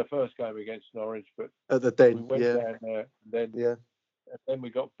have won the first game against Norwich, but at the Den, we went down there, and then we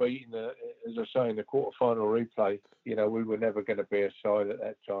got beaten. As I say, in the quarter-final replay, you know, we were never going to be a side at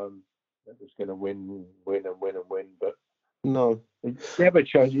that time that was going to win. But no, it never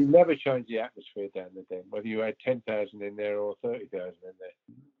changed. You never change the atmosphere down the Den, whether you had 10,000 in there or 30,000 in there.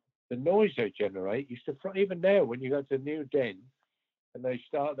 The noise they generate used to, even now when you go to the new Den and they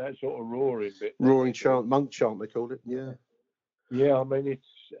start that sort of roaring bit. Roaring chant, monk chant, they called it. Yeah. Yeah, I mean, it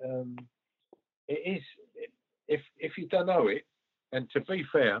is, if you don't know it, and to be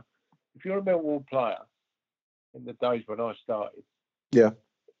fair, if you're a Millwall player in the days when I started,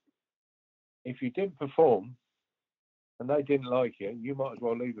 if you didn't perform and they didn't like you, you might as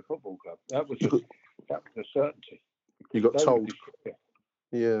well leave the football club. That was a certainty. You got told.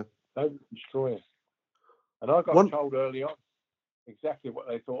 Yeah. They would destroy us. And I got told early on exactly what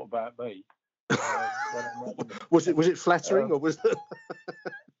they thought about me. Was it flattering or was it?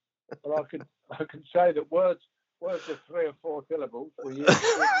 Well, I can say that words of 3 or 4 syllables were used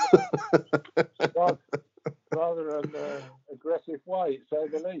rather an aggressive way, to say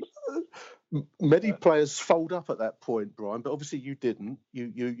the least. Many players fold up at that point, Brian, but obviously you didn't.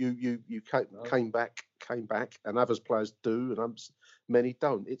 You came back, and others players do, and many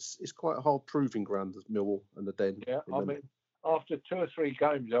don't. It's quite a hard proving ground, Millwall and the Den. Yeah, I mean, after 2 or 3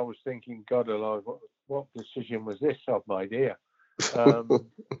 games, I was thinking, God alive, what decision was this I've made here?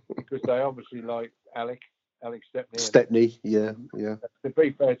 Because they obviously like Alex Stepney. Stepney, yeah. To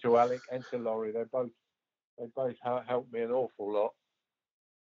be fair to Alec and to Laurie, they both helped me an awful lot,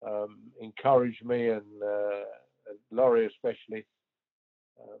 encouraged me, and Laurie especially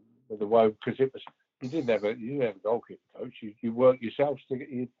with the woe, because it was you didn't have a goalkeeper coach. You worked yourselves to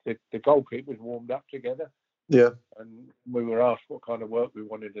get the goalkeepers warmed up together. Yeah, and we were asked what kind of work we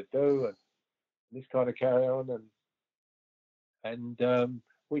wanted to do and this kind of carry on, and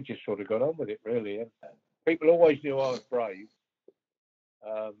we just sort of got on with it, really. And people always knew I was brave,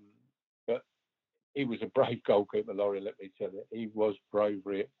 but he was a brave goalkeeper, Laurie, let me tell you. He was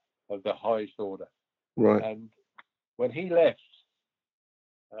bravery of the highest order. Right. And when he left,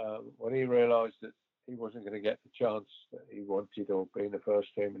 when he realised that he wasn't going to get the chance that he wanted or be in the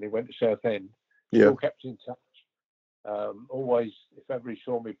first team, and he went to Southend, still kept in touch. Always, if ever he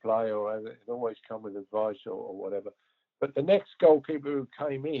saw me play, or he'd always come with advice or whatever. But the next goalkeeper who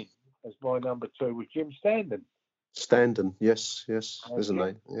came in as my number 2 was Jim Standen. Standen, yes, isn't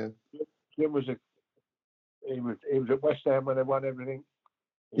he? Yeah. Jim was he was at West Ham when they won everything.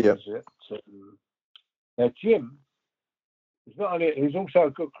 Yeah. Now Jim is not only, he's also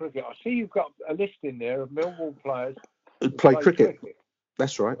a good cricketer. I see you've got a list in there of Millwall players who play cricket.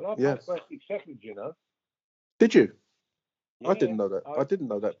 That's right. Well, I played Wessex second, you know. Did you? Yeah, I didn't know that. I didn't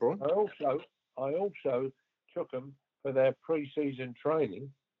know that, Brian. I also took them for their pre-season training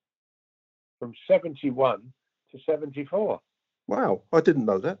from 71 to 74. Wow, I didn't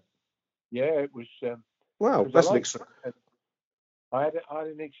know that. Yeah, it was. Wow, it was that's I had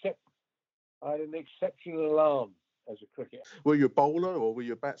an exceptional arm as a cricketer. Were you a bowler or were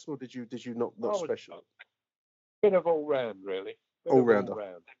you a batsman? Or did you not special? Bit of all round, really. All rounder.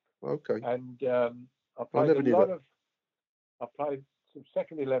 Okay. And I played I played some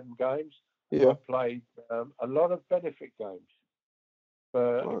second 11 games. Yeah. I played a lot of benefit games.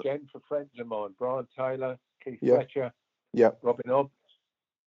 Again, for friends of mine, Brian Taylor, Keith Fletcher, Robin Hobbs.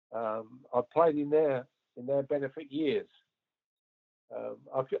 I played in their benefit years.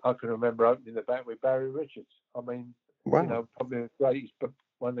 I can remember opening the bat with Barry Richards. I mean, wow. You know, probably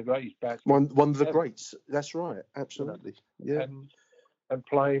one of the greatest batsmen. One of the greats. That's right. Absolutely. You know? Yeah. And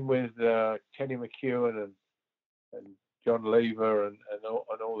playing with Kenny McEwen and John Lever and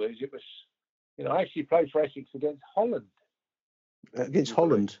all these, it was, you know, I actually played for Essex against Holland. Against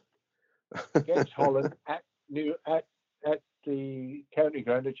Holland. Against Holland at the county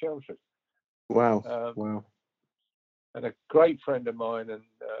ground at Chelmsford. Wow. Wow. And a great friend of mine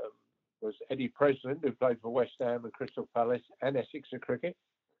was Eddie Preslin, who played for West Ham and Crystal Palace and Essex at cricket.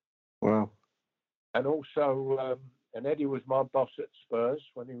 Wow. And also, and Eddie was my boss at Spurs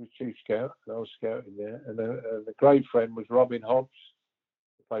when he was chief scout, and I was scouting there. And the great friend was Robin Hobbs,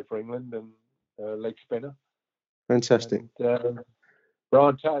 who played for England and leg spinner. Fantastic. And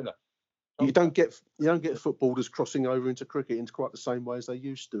Brian Taylor. You don't get footballers crossing over into cricket in quite the same way as they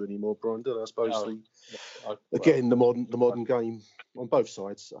used to anymore, Brian. I suppose they're getting the modern game on both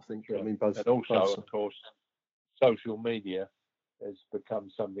sides. I think. I mean, both. And also, of course, social media has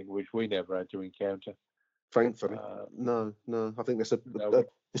become something which we never had to encounter. Thankfully, no. I think it's a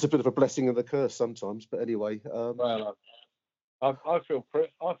bit of a blessing and a curse sometimes. But anyway, I feel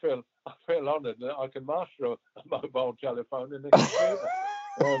honoured that I can master a mobile telephone and a computer.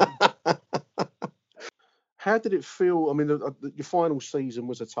 How did it feel? I mean, your final season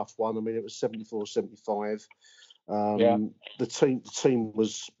was a tough one. I mean, it was 74-75. The team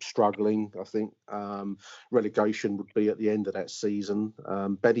was struggling. I think relegation would be at the end of that season.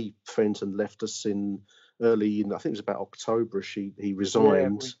 Benny Fenton left us I think it was about October. He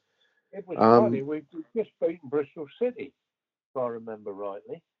resigned. Yeah, it was funny. We've just beaten Bristol City, if I remember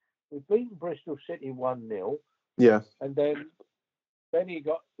rightly. We've beaten Bristol City 1-0. Yeah. And then Benny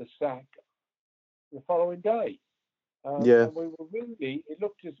got the sack the following day. And we were really, it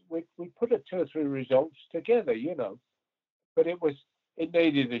looked as we put 2 or 3 results together, but it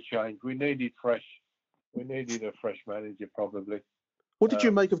needed a change. We needed a fresh manager, probably. What did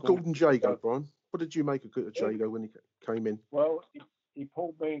you make of Gordon Jago, Brian? What did you make of Jago when he came in? Well, he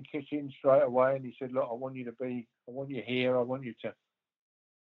pulled me in kitchen straight away, and he said, "Look, I want you here. I want you to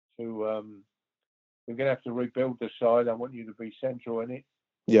we're going to have to rebuild the side. I want you to be central in it."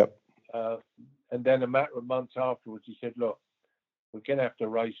 Yep. And then a matter of months afterwards, he said, "Look, we're going to have to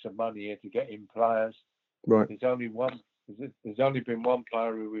raise some money here to get in players. Right. There's only been one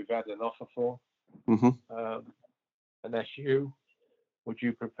player who we've had an offer for, and that's you. Would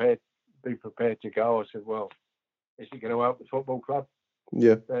you be prepared to go?" I said, "Well, is it going to help the football club?"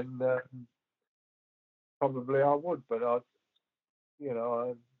 Yeah. Then probably I would, but I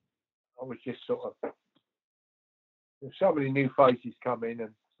was just sort of, there's so many new faces come in,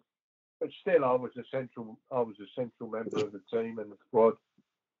 but still I was a central member of the team and the squad.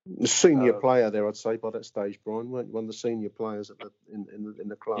 The senior player there, I'd say, by that stage, Brian, weren't you one of the senior players in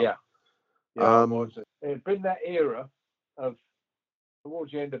the club? Yeah. I was. It had been that era of,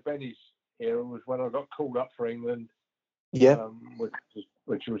 towards the end of Benny's era was when I got called up for England. Yeah.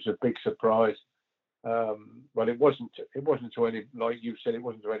 Which was a big surprise. Well, it wasn't to any, like you said, it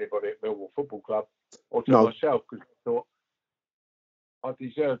wasn't to anybody at Millwall Football Club or to myself, because I thought I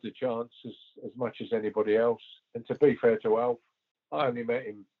deserved a chance as much as anybody else. And to be fair to Alf, I only met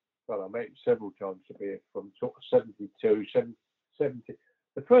him. Well, I met him several times from sort of 72, 70.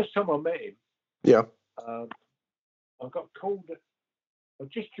 The first time I met him, I got called. I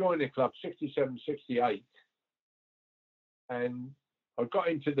just joined the club 67, 68. And I got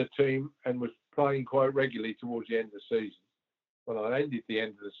into the team and was playing quite regularly towards the end of the season. Well, I ended the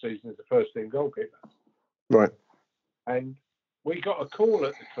end of the season as the first team goalkeeper. Right. And we got a call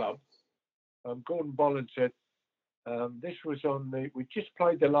at the club. Gordon Bolland said, this was we just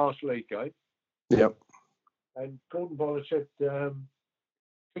played the last league game. Yep. And Gordon Bolland said,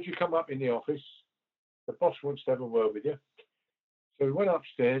 could you come up in the office? The boss wants to have a word with you. So we went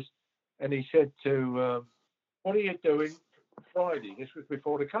upstairs and he said to, what are you doing Friday? This was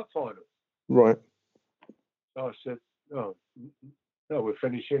before the cup final. Right. So I said, no, we're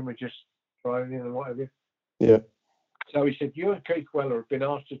finishing. We're just training and whatever. Yeah. So he said, you and Keith Weller have been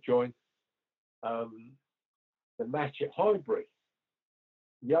asked to join the match at Highbury,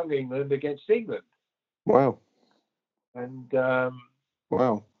 Young England against England. Wow. And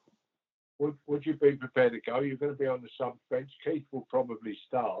wow. Would you be prepared to go? You're going to be on the sub bench. Keith will probably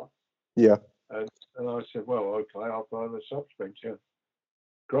start. Yeah. And I said, well, okay, I'll play on the sub bench. Yeah.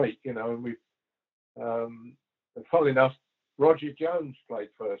 Great, and we. And funnily enough, Roger Jones played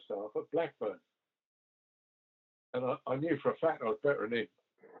first half at Blackburn, and I knew for a fact I was better than him,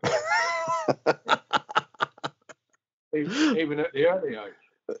 even at the early age.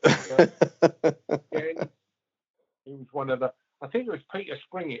 Again, he was one of the. I think it was Peter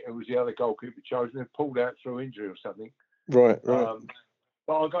Springett who was the other goalkeeper chosen, who pulled out through injury or something. Right. But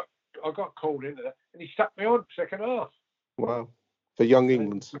I got called into that, and he stuck me on second half. Wow. For Young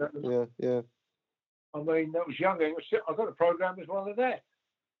England. Yeah. I mean, that was Young England. I got a programme as well as that.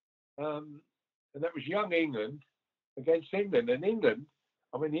 And that was Young England against England. And England,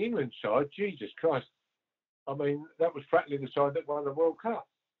 I mean, the England side, Jesus Christ. I mean, that was practically the side that won the World Cup.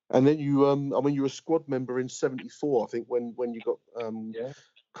 And then you, you were a squad member in '74, I think, when you got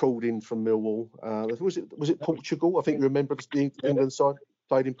called in from Millwall. Was it Portugal? I think you remember the England side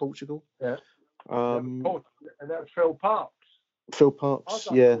played in Portugal. Yeah. And that was Phil Parks. Phil Parks,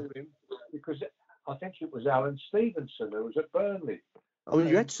 I got called in because I think it was Alan Stevenson who was at Burnley. I mean,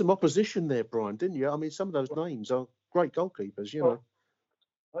 you had some opposition there, Brian, didn't you? I mean, some of those names are great goalkeepers, you know.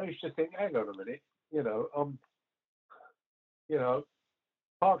 I used to think, hang on a minute,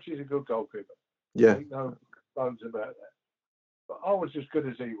 Parks is a good goalkeeper. Yeah. Ain't no bones about that. But I was as good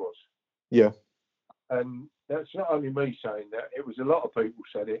as he was. Yeah. And that's not only me saying that, it was a lot of people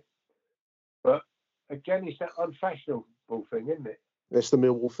said it. But again, it's that unfashionable thing, isn't it? That's the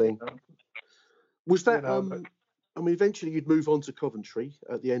Millwall thing. Was that I mean, eventually you'd move on to Coventry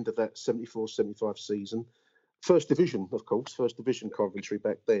at the end of that 74-75 season. First Division, of course, First Division Coventry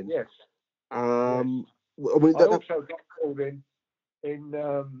back then. Yes. Yes. I mean, also got called in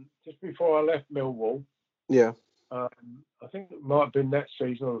just before I left Millwall. Yeah. I think it might have been that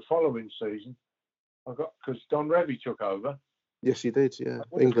season or the following season. Because Don Revie took over. Yes, he did. Yeah,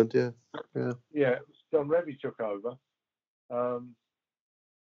 England. Yeah. Yeah, Don Revie took over,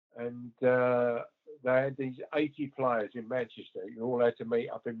 and they had these 80 players in Manchester. You all had to meet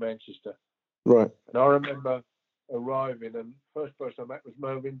up in Manchester. Right. And I remember arriving, and first person I met was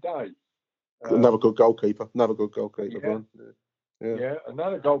Mervyn Day. Another good goalkeeper. Yeah. Yeah,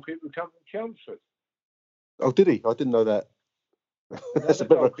 another goalkeeper come from Chelmsford. Oh, did he? I didn't know that. Another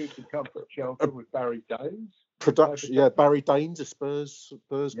goalkeeper come from Chelmsford was Barry Daines. Production, yeah, Barry Daines, a Spurs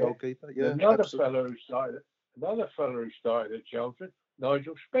goalkeeper. Yeah, another fellow who started at Chelmsford,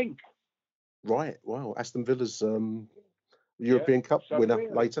 Nigel Spink. Right. Wow. Aston Villa's European Cup winner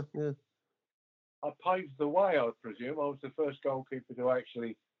later. Yeah. I paved the way, I presume. I was the first goalkeeper to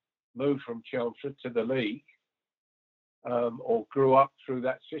actually move from Chelmsford to the league, or grew up through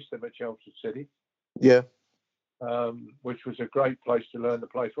that system at Chelmsford City. Yeah. Which was a great place to learn to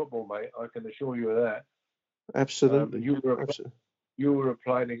play football, mate. I can assure you of that. Absolutely. You were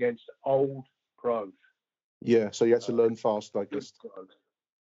playing against old pros. Yeah, so you had to learn fast, I guess.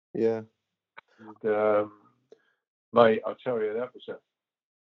 Yeah. And, mate, I'll tell you,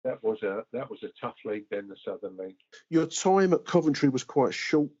 that was a tough league then, the Southern League. Your time at Coventry was quite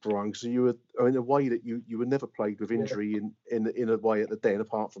short, Brian, because you were in a way that you were never plagued with injury in a way at the Den,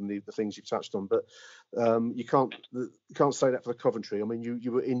 apart from the things you've touched on. But you can't say that for the Coventry. I mean,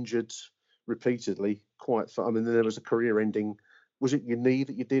 you were injured repeatedly. I mean, there was a career-ending. Was it your knee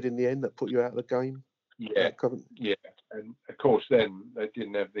that you did in the end that put you out of the game? Yeah, yeah. And of course, then they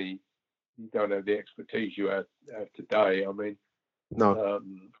didn't have you don't have the expertise you have today. I mean. No.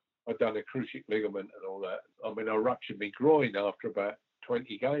 I'd done a cruciate ligament and all that. I mean, I ruptured my groin after about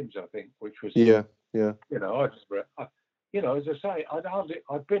 20 games, I think, which was yeah. You know, as I say,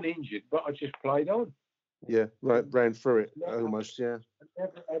 I'd been injured, but I just played on. Yeah, ran through it almost. Yeah. I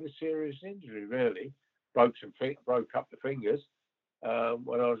never had a serious injury really. Broke up the fingers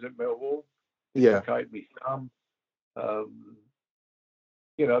when I was at Millwall. Yeah. Dislocated my thumb.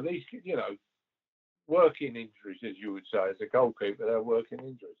 Working injuries, as you would say, as a goalkeeper, they're working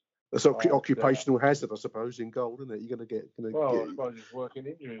injuries. That's occupational hazard, I suppose, in goal, isn't it? You're going to get. I suppose it's working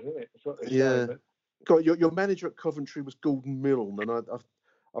injuries, isn't it? That's what they say, God, your manager at Coventry was Gordon Milne, and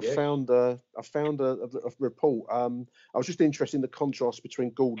I found a report. I was just interested in the contrast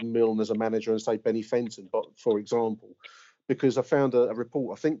between Gordon Milne as a manager and say Benny Fenton, but for example, because I found a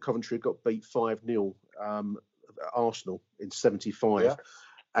report. I think Coventry got beat 5-0 Arsenal in '75. Yeah.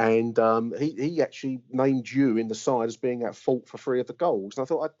 And he actually named you in the side as being at fault for 3 of the goals. And I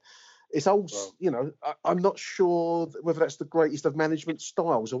thought, it's old, I'm not sure whether that's the greatest of management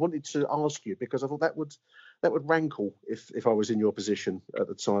styles. I wanted to ask you because I thought that would rankle if I was in your position at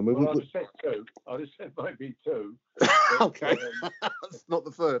the time. Well, I'd have said 2. I'd have said maybe 2. Okay, that's not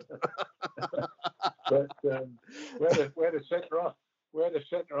the third. But where the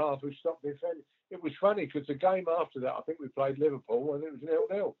centre half who stopped defending. It was funny because the game after that, I think we played Liverpool and it was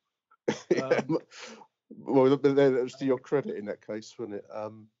 0-0. Well, that was to your credit in that case, wasn't it?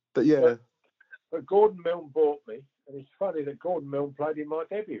 But yeah. But Gordon Milne bought me, and it's funny that Gordon Milne played in my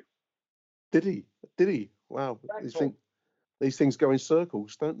debut. Did he? Wow. These things go in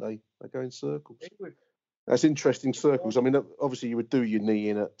circles, don't they? They go in circles. That's interesting circles. I mean, obviously you would do your knee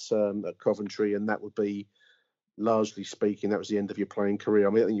in at Coventry, and that would be, largely speaking, that was the end of your playing career.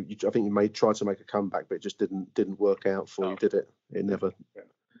 I mean, I think you tried to make a comeback, but it just didn't work out for you, did it? It never.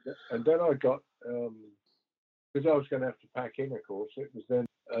 Yeah. And then I got, because I was going to have to pack in, of course. It was then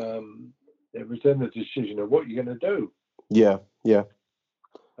the decision of what you're going to do. Yeah.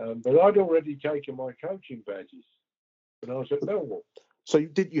 But I'd already taken my coaching badges when I was at Millwall. So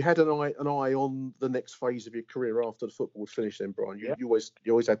you had an eye on the next phase of your career after the football was finished, then, Brian. You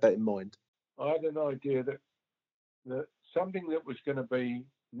always had that in mind. I had an idea that something that was going to be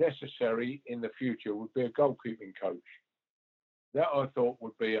necessary in the future would be a goalkeeping coach. That I thought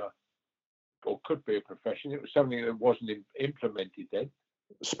would be could be a profession. It was something that wasn't implemented then.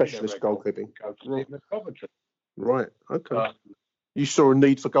 Specialist goalkeeping. Right. In Coventry. Right. Okay. You saw a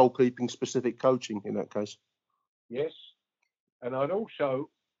need for goalkeeping specific coaching in that case. Yes, and I'd also,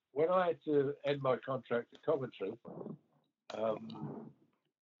 when I had to end my contract at Coventry,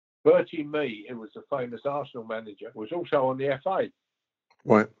 Bertie Mee, who was the famous Arsenal manager, was also on the FA.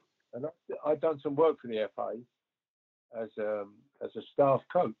 Right. And I'd done some work for the FA as a staff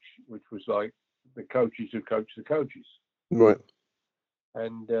coach, which was like the coaches who coach the coaches. Right.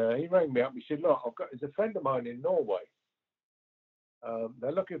 And he rang me up. He said, "Look, there's a friend of mine in Norway.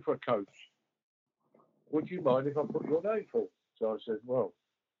 They're looking for a coach. Would you mind if I put your name forward?" So I said, "Well,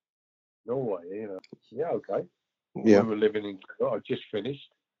 Norway, yeah, okay." Yeah. We were living in. I just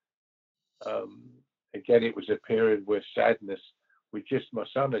finished. Again, it was a period where sadness. My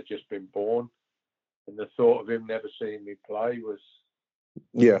son had just been born, and the thought of him never seeing me play was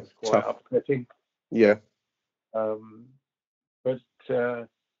quite upsetting. Yeah. But I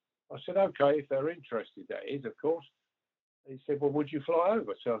said, "Okay, if they're interested, that is, of course." He said, "Well, would you fly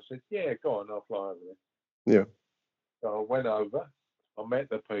over?" So I said, "Yeah, go on, I'll fly over there." Yeah. So I went over. I met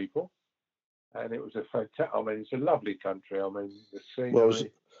the people, and it was a fantastic. I mean, it's a lovely country. I mean, the scenery. Well,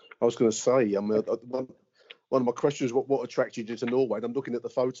 I was going to say, one of my questions, what attracted you to Norway? And I'm looking at the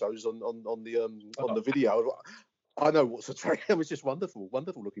photos on the video. I know what's attracting. It's just wonderful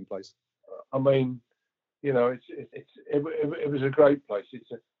looking place. I mean, it was a great place.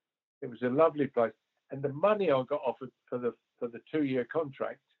 It was a lovely place, and the money I got offered for the 2-year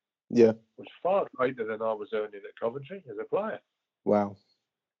contract, was far greater than I was earning at Coventry as a player. Wow!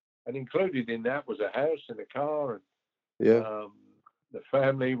 And included in that was a house and a car, and the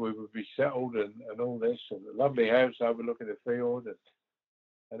family, we would be settled and all this, and a lovely house overlooking the field,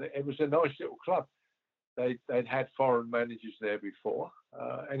 and it was a nice little club. They'd had foreign managers there before.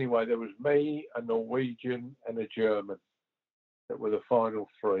 Anyway, there was me, a Norwegian, and a German that were the final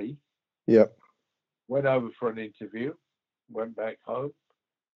 3. Yeah. Went over for an interview, went back home,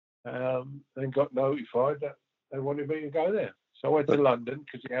 then got notified that they wanted me to go there. So I went to London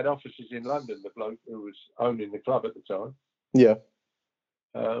because he had offices in London, the bloke who was owning the club at the time. Yeah.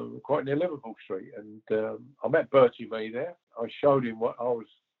 Quite near Liverpool Street. And I met Bertie Mee there. I showed him what I was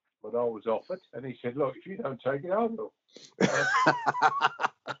offered, and he said, "Look, if you don't take it, I will."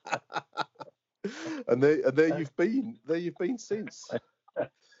 And there you've been. There you've been since.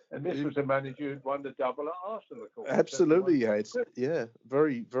 And this was a manager who'd won the double at Arsenal, of course. Absolutely, he had. Yeah,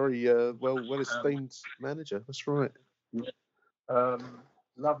 very, very well esteemed manager. That's right.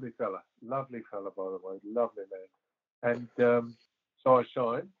 Lovely fella, by the way, lovely man. And so I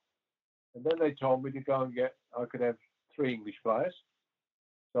signed, and then they told me to go and I could have 3 English players.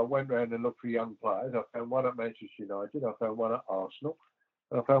 So I went round and looked for young players. I found one at Manchester United, I found one at Arsenal,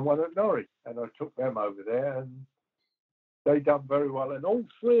 and I found one at Norwich. And I took them over there, and they done very well. And all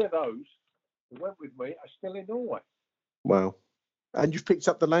 3 of those who went with me are still in Norway. Wow! And you've picked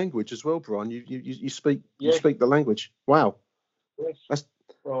up the language as well, Brian. You speak you speak the language. Wow! Yes.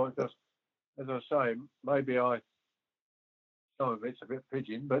 Well, as I say, maybe some of it's a bit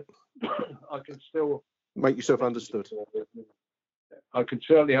pidgin, but I can still make yourself understood. I can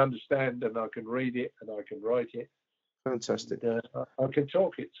certainly understand, and I can read it, and I can write it. Fantastic. And, I can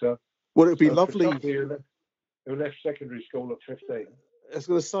talk it. So, well, it'd be lovely. Who left secondary school at 15? I was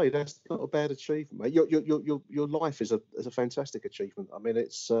going to say that's not a bad achievement, mate. Your life is a fantastic achievement. I mean,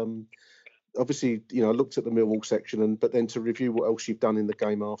 it's obviously, I looked at the Millwall section, but then to review what else you've done in the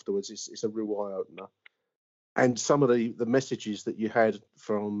game afterwards, it's a real eye opener. And some of the messages that you had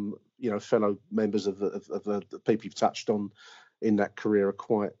from fellow members of the people you've touched on in that career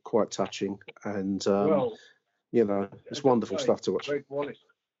are quite touching, and it's wonderful stuff to watch. Greg Wallace.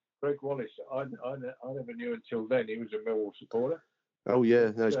 I never knew until then he was a Millwall supporter. Oh yeah,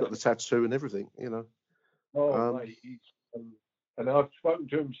 he's got the tattoo and everything. Oh, mate, and I've spoken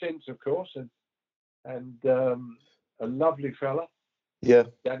to him since, of course, and a lovely fella. Yeah.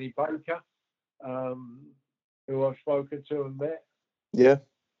 Danny Baker, who I've spoken to and met. Yeah.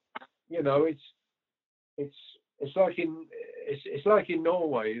 It's like in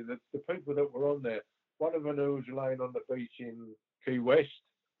Norway, the people that were on there. One of them who was laying on the beach in Key West.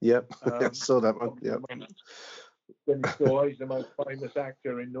 Yep, I saw that one. Yeah. Dennis Doyle, he's the most famous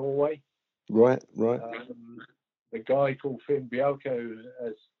actor in Norway. Right. The guy called Finn Bjelke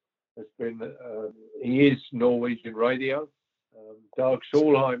has been, he is Norwegian radio. Dag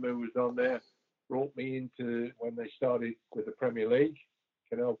Solheim, who was on there, brought me into when they started with the Premier League,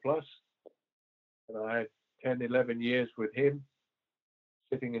 Canal Plus. And I had 10, 11 years with him,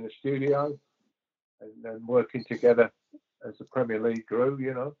 sitting in the studio and working together as the Premier League grew,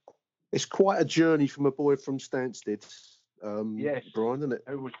 It's quite a journey from a boy from Stansted, yes, Brian, isn't it?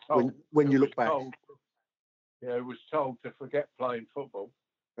 Who was told, when you look back. Who was told to forget playing football.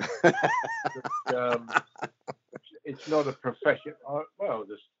 It's not a profession.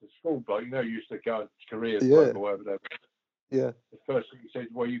 The school bloke, used to go careers or whatever they were. Yeah. The first thing he said,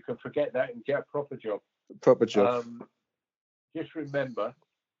 well, you can forget that and get a proper job. Just remember,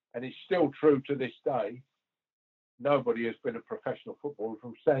 and it's still true to this day, nobody has been a professional footballer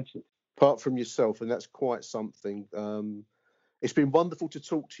from Stansted. apart from yourself, and that's quite something. It's been wonderful to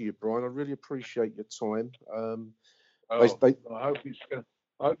talk to you, Brian. I really appreciate your time. I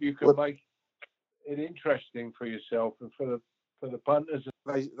hope you can make it interesting for yourself and for the punters.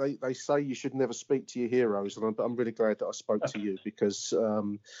 They say you should never speak to your heroes, and I'm really glad that I spoke to you, because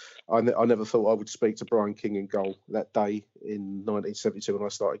I never thought I would speak to Brian King in goal that day in 1972 when I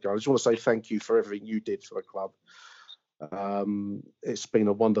started going. I just want to say thank you for everything you did for the club. It's been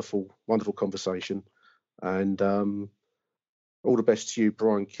a wonderful, wonderful conversation, and all the best to you,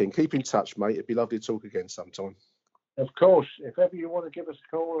 Brian King. Keep in touch, mate. It'd be lovely to talk again sometime. Of course. If ever you want to give us a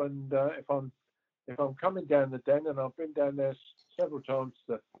call, and if I'm coming down the Den, and I've been down there several times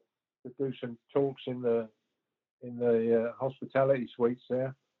to do some talks in the hospitality suites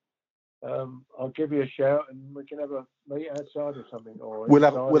there, I'll give you a shout, and we can have a meet outside or something. Or we'll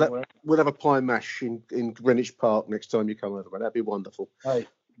have a pie mash in Greenwich Park next time you come over. That'd be wonderful. Hey,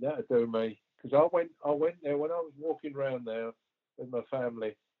 that'd do me, because I went there when I was walking around there with my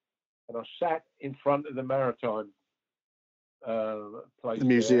family, and I sat in front of the Maritime place, the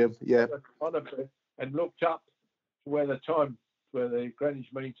museum, and looked up to where the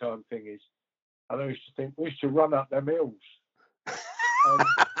Greenwich Mean Time thing is, and I used to think we used to run up them hills,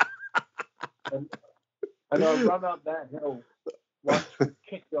 and I run up that hill once with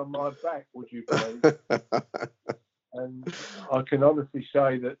kicked on my back, would you believe? And I can honestly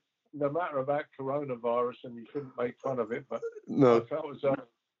say that no matter about coronavirus, and you shouldn't make fun of it, but no, I felt as though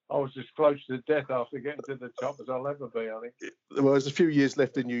I was as close to death after getting to the top as I'll ever be, I think. Well, there's a few years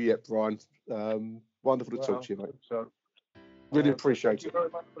left in you yet, Brian. Wonderful to talk to you, mate. So, really appreciate it. Thank you very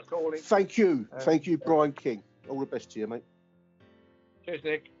much for calling. Thank you. Thank you, Brian King. All the best to you, mate. Cheers,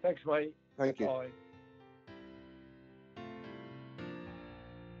 Nick. Thanks, mate. Thank you. Bye.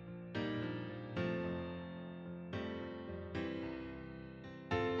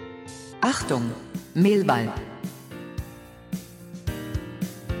 Achtung, Mehlball.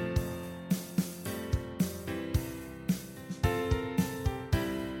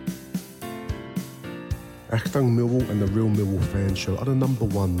 Achtung Millwall and the Real Millwall Fan Show are the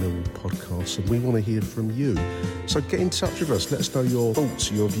 #1 Millwall podcast, and we want to hear from you. So get in touch with us. Let us know your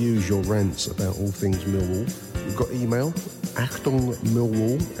thoughts, your views, your rants about all things Millwall. We've got email,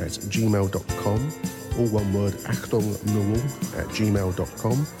 achtungmillwall@gmail.com, all one word,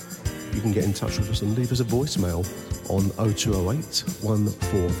 achtungmillwall@gmail.com. You can get in touch with us and leave us a voicemail on 0208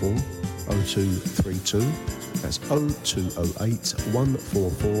 144 0232. That's 0208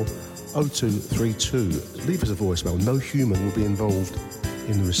 144 0232. Leave us a voicemail. No human will be involved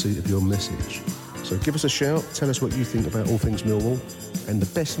in the receipt of your message. So give us a shout, tell us what you think about all things Millwall, and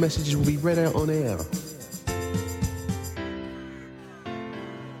the best messages will be read out on air.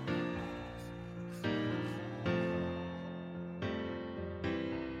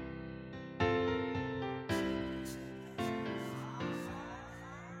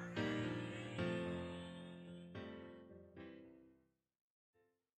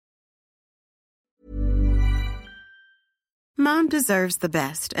 Mom deserves the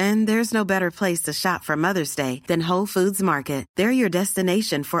best, and there's no better place to shop for Mother's Day than Whole Foods Market. They're your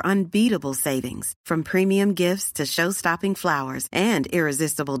destination for unbeatable savings, from premium gifts to show-stopping flowers and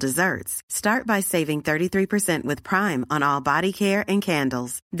irresistible desserts. Start by saving 33% with Prime on all body care and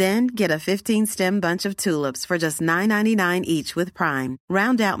candles. Then get a 15-stem bunch of tulips for just $9.99 each with Prime.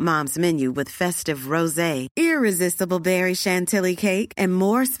 Round out Mom's menu with festive rosé, irresistible berry chantilly cake, and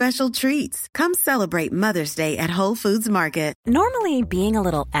more special treats. Come celebrate Mother's Day at Whole Foods Market. Normally, being a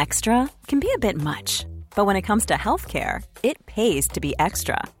little extra can be a bit much, but when it comes to healthcare, it pays to be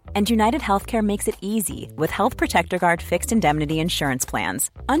extra. And United Healthcare makes it easy with Health Protector Guard fixed indemnity insurance plans.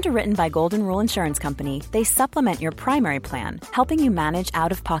 Underwritten by Golden Rule Insurance Company, they supplement your primary plan, helping you manage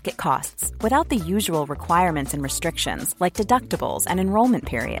out-of-pocket costs without the usual requirements and restrictions like deductibles and enrollment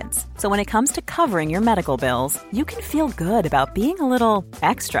periods. So when it comes to covering your medical bills, you can feel good about being a little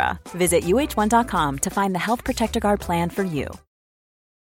extra. Visit UH1.com to find the Health Protector Guard plan for you.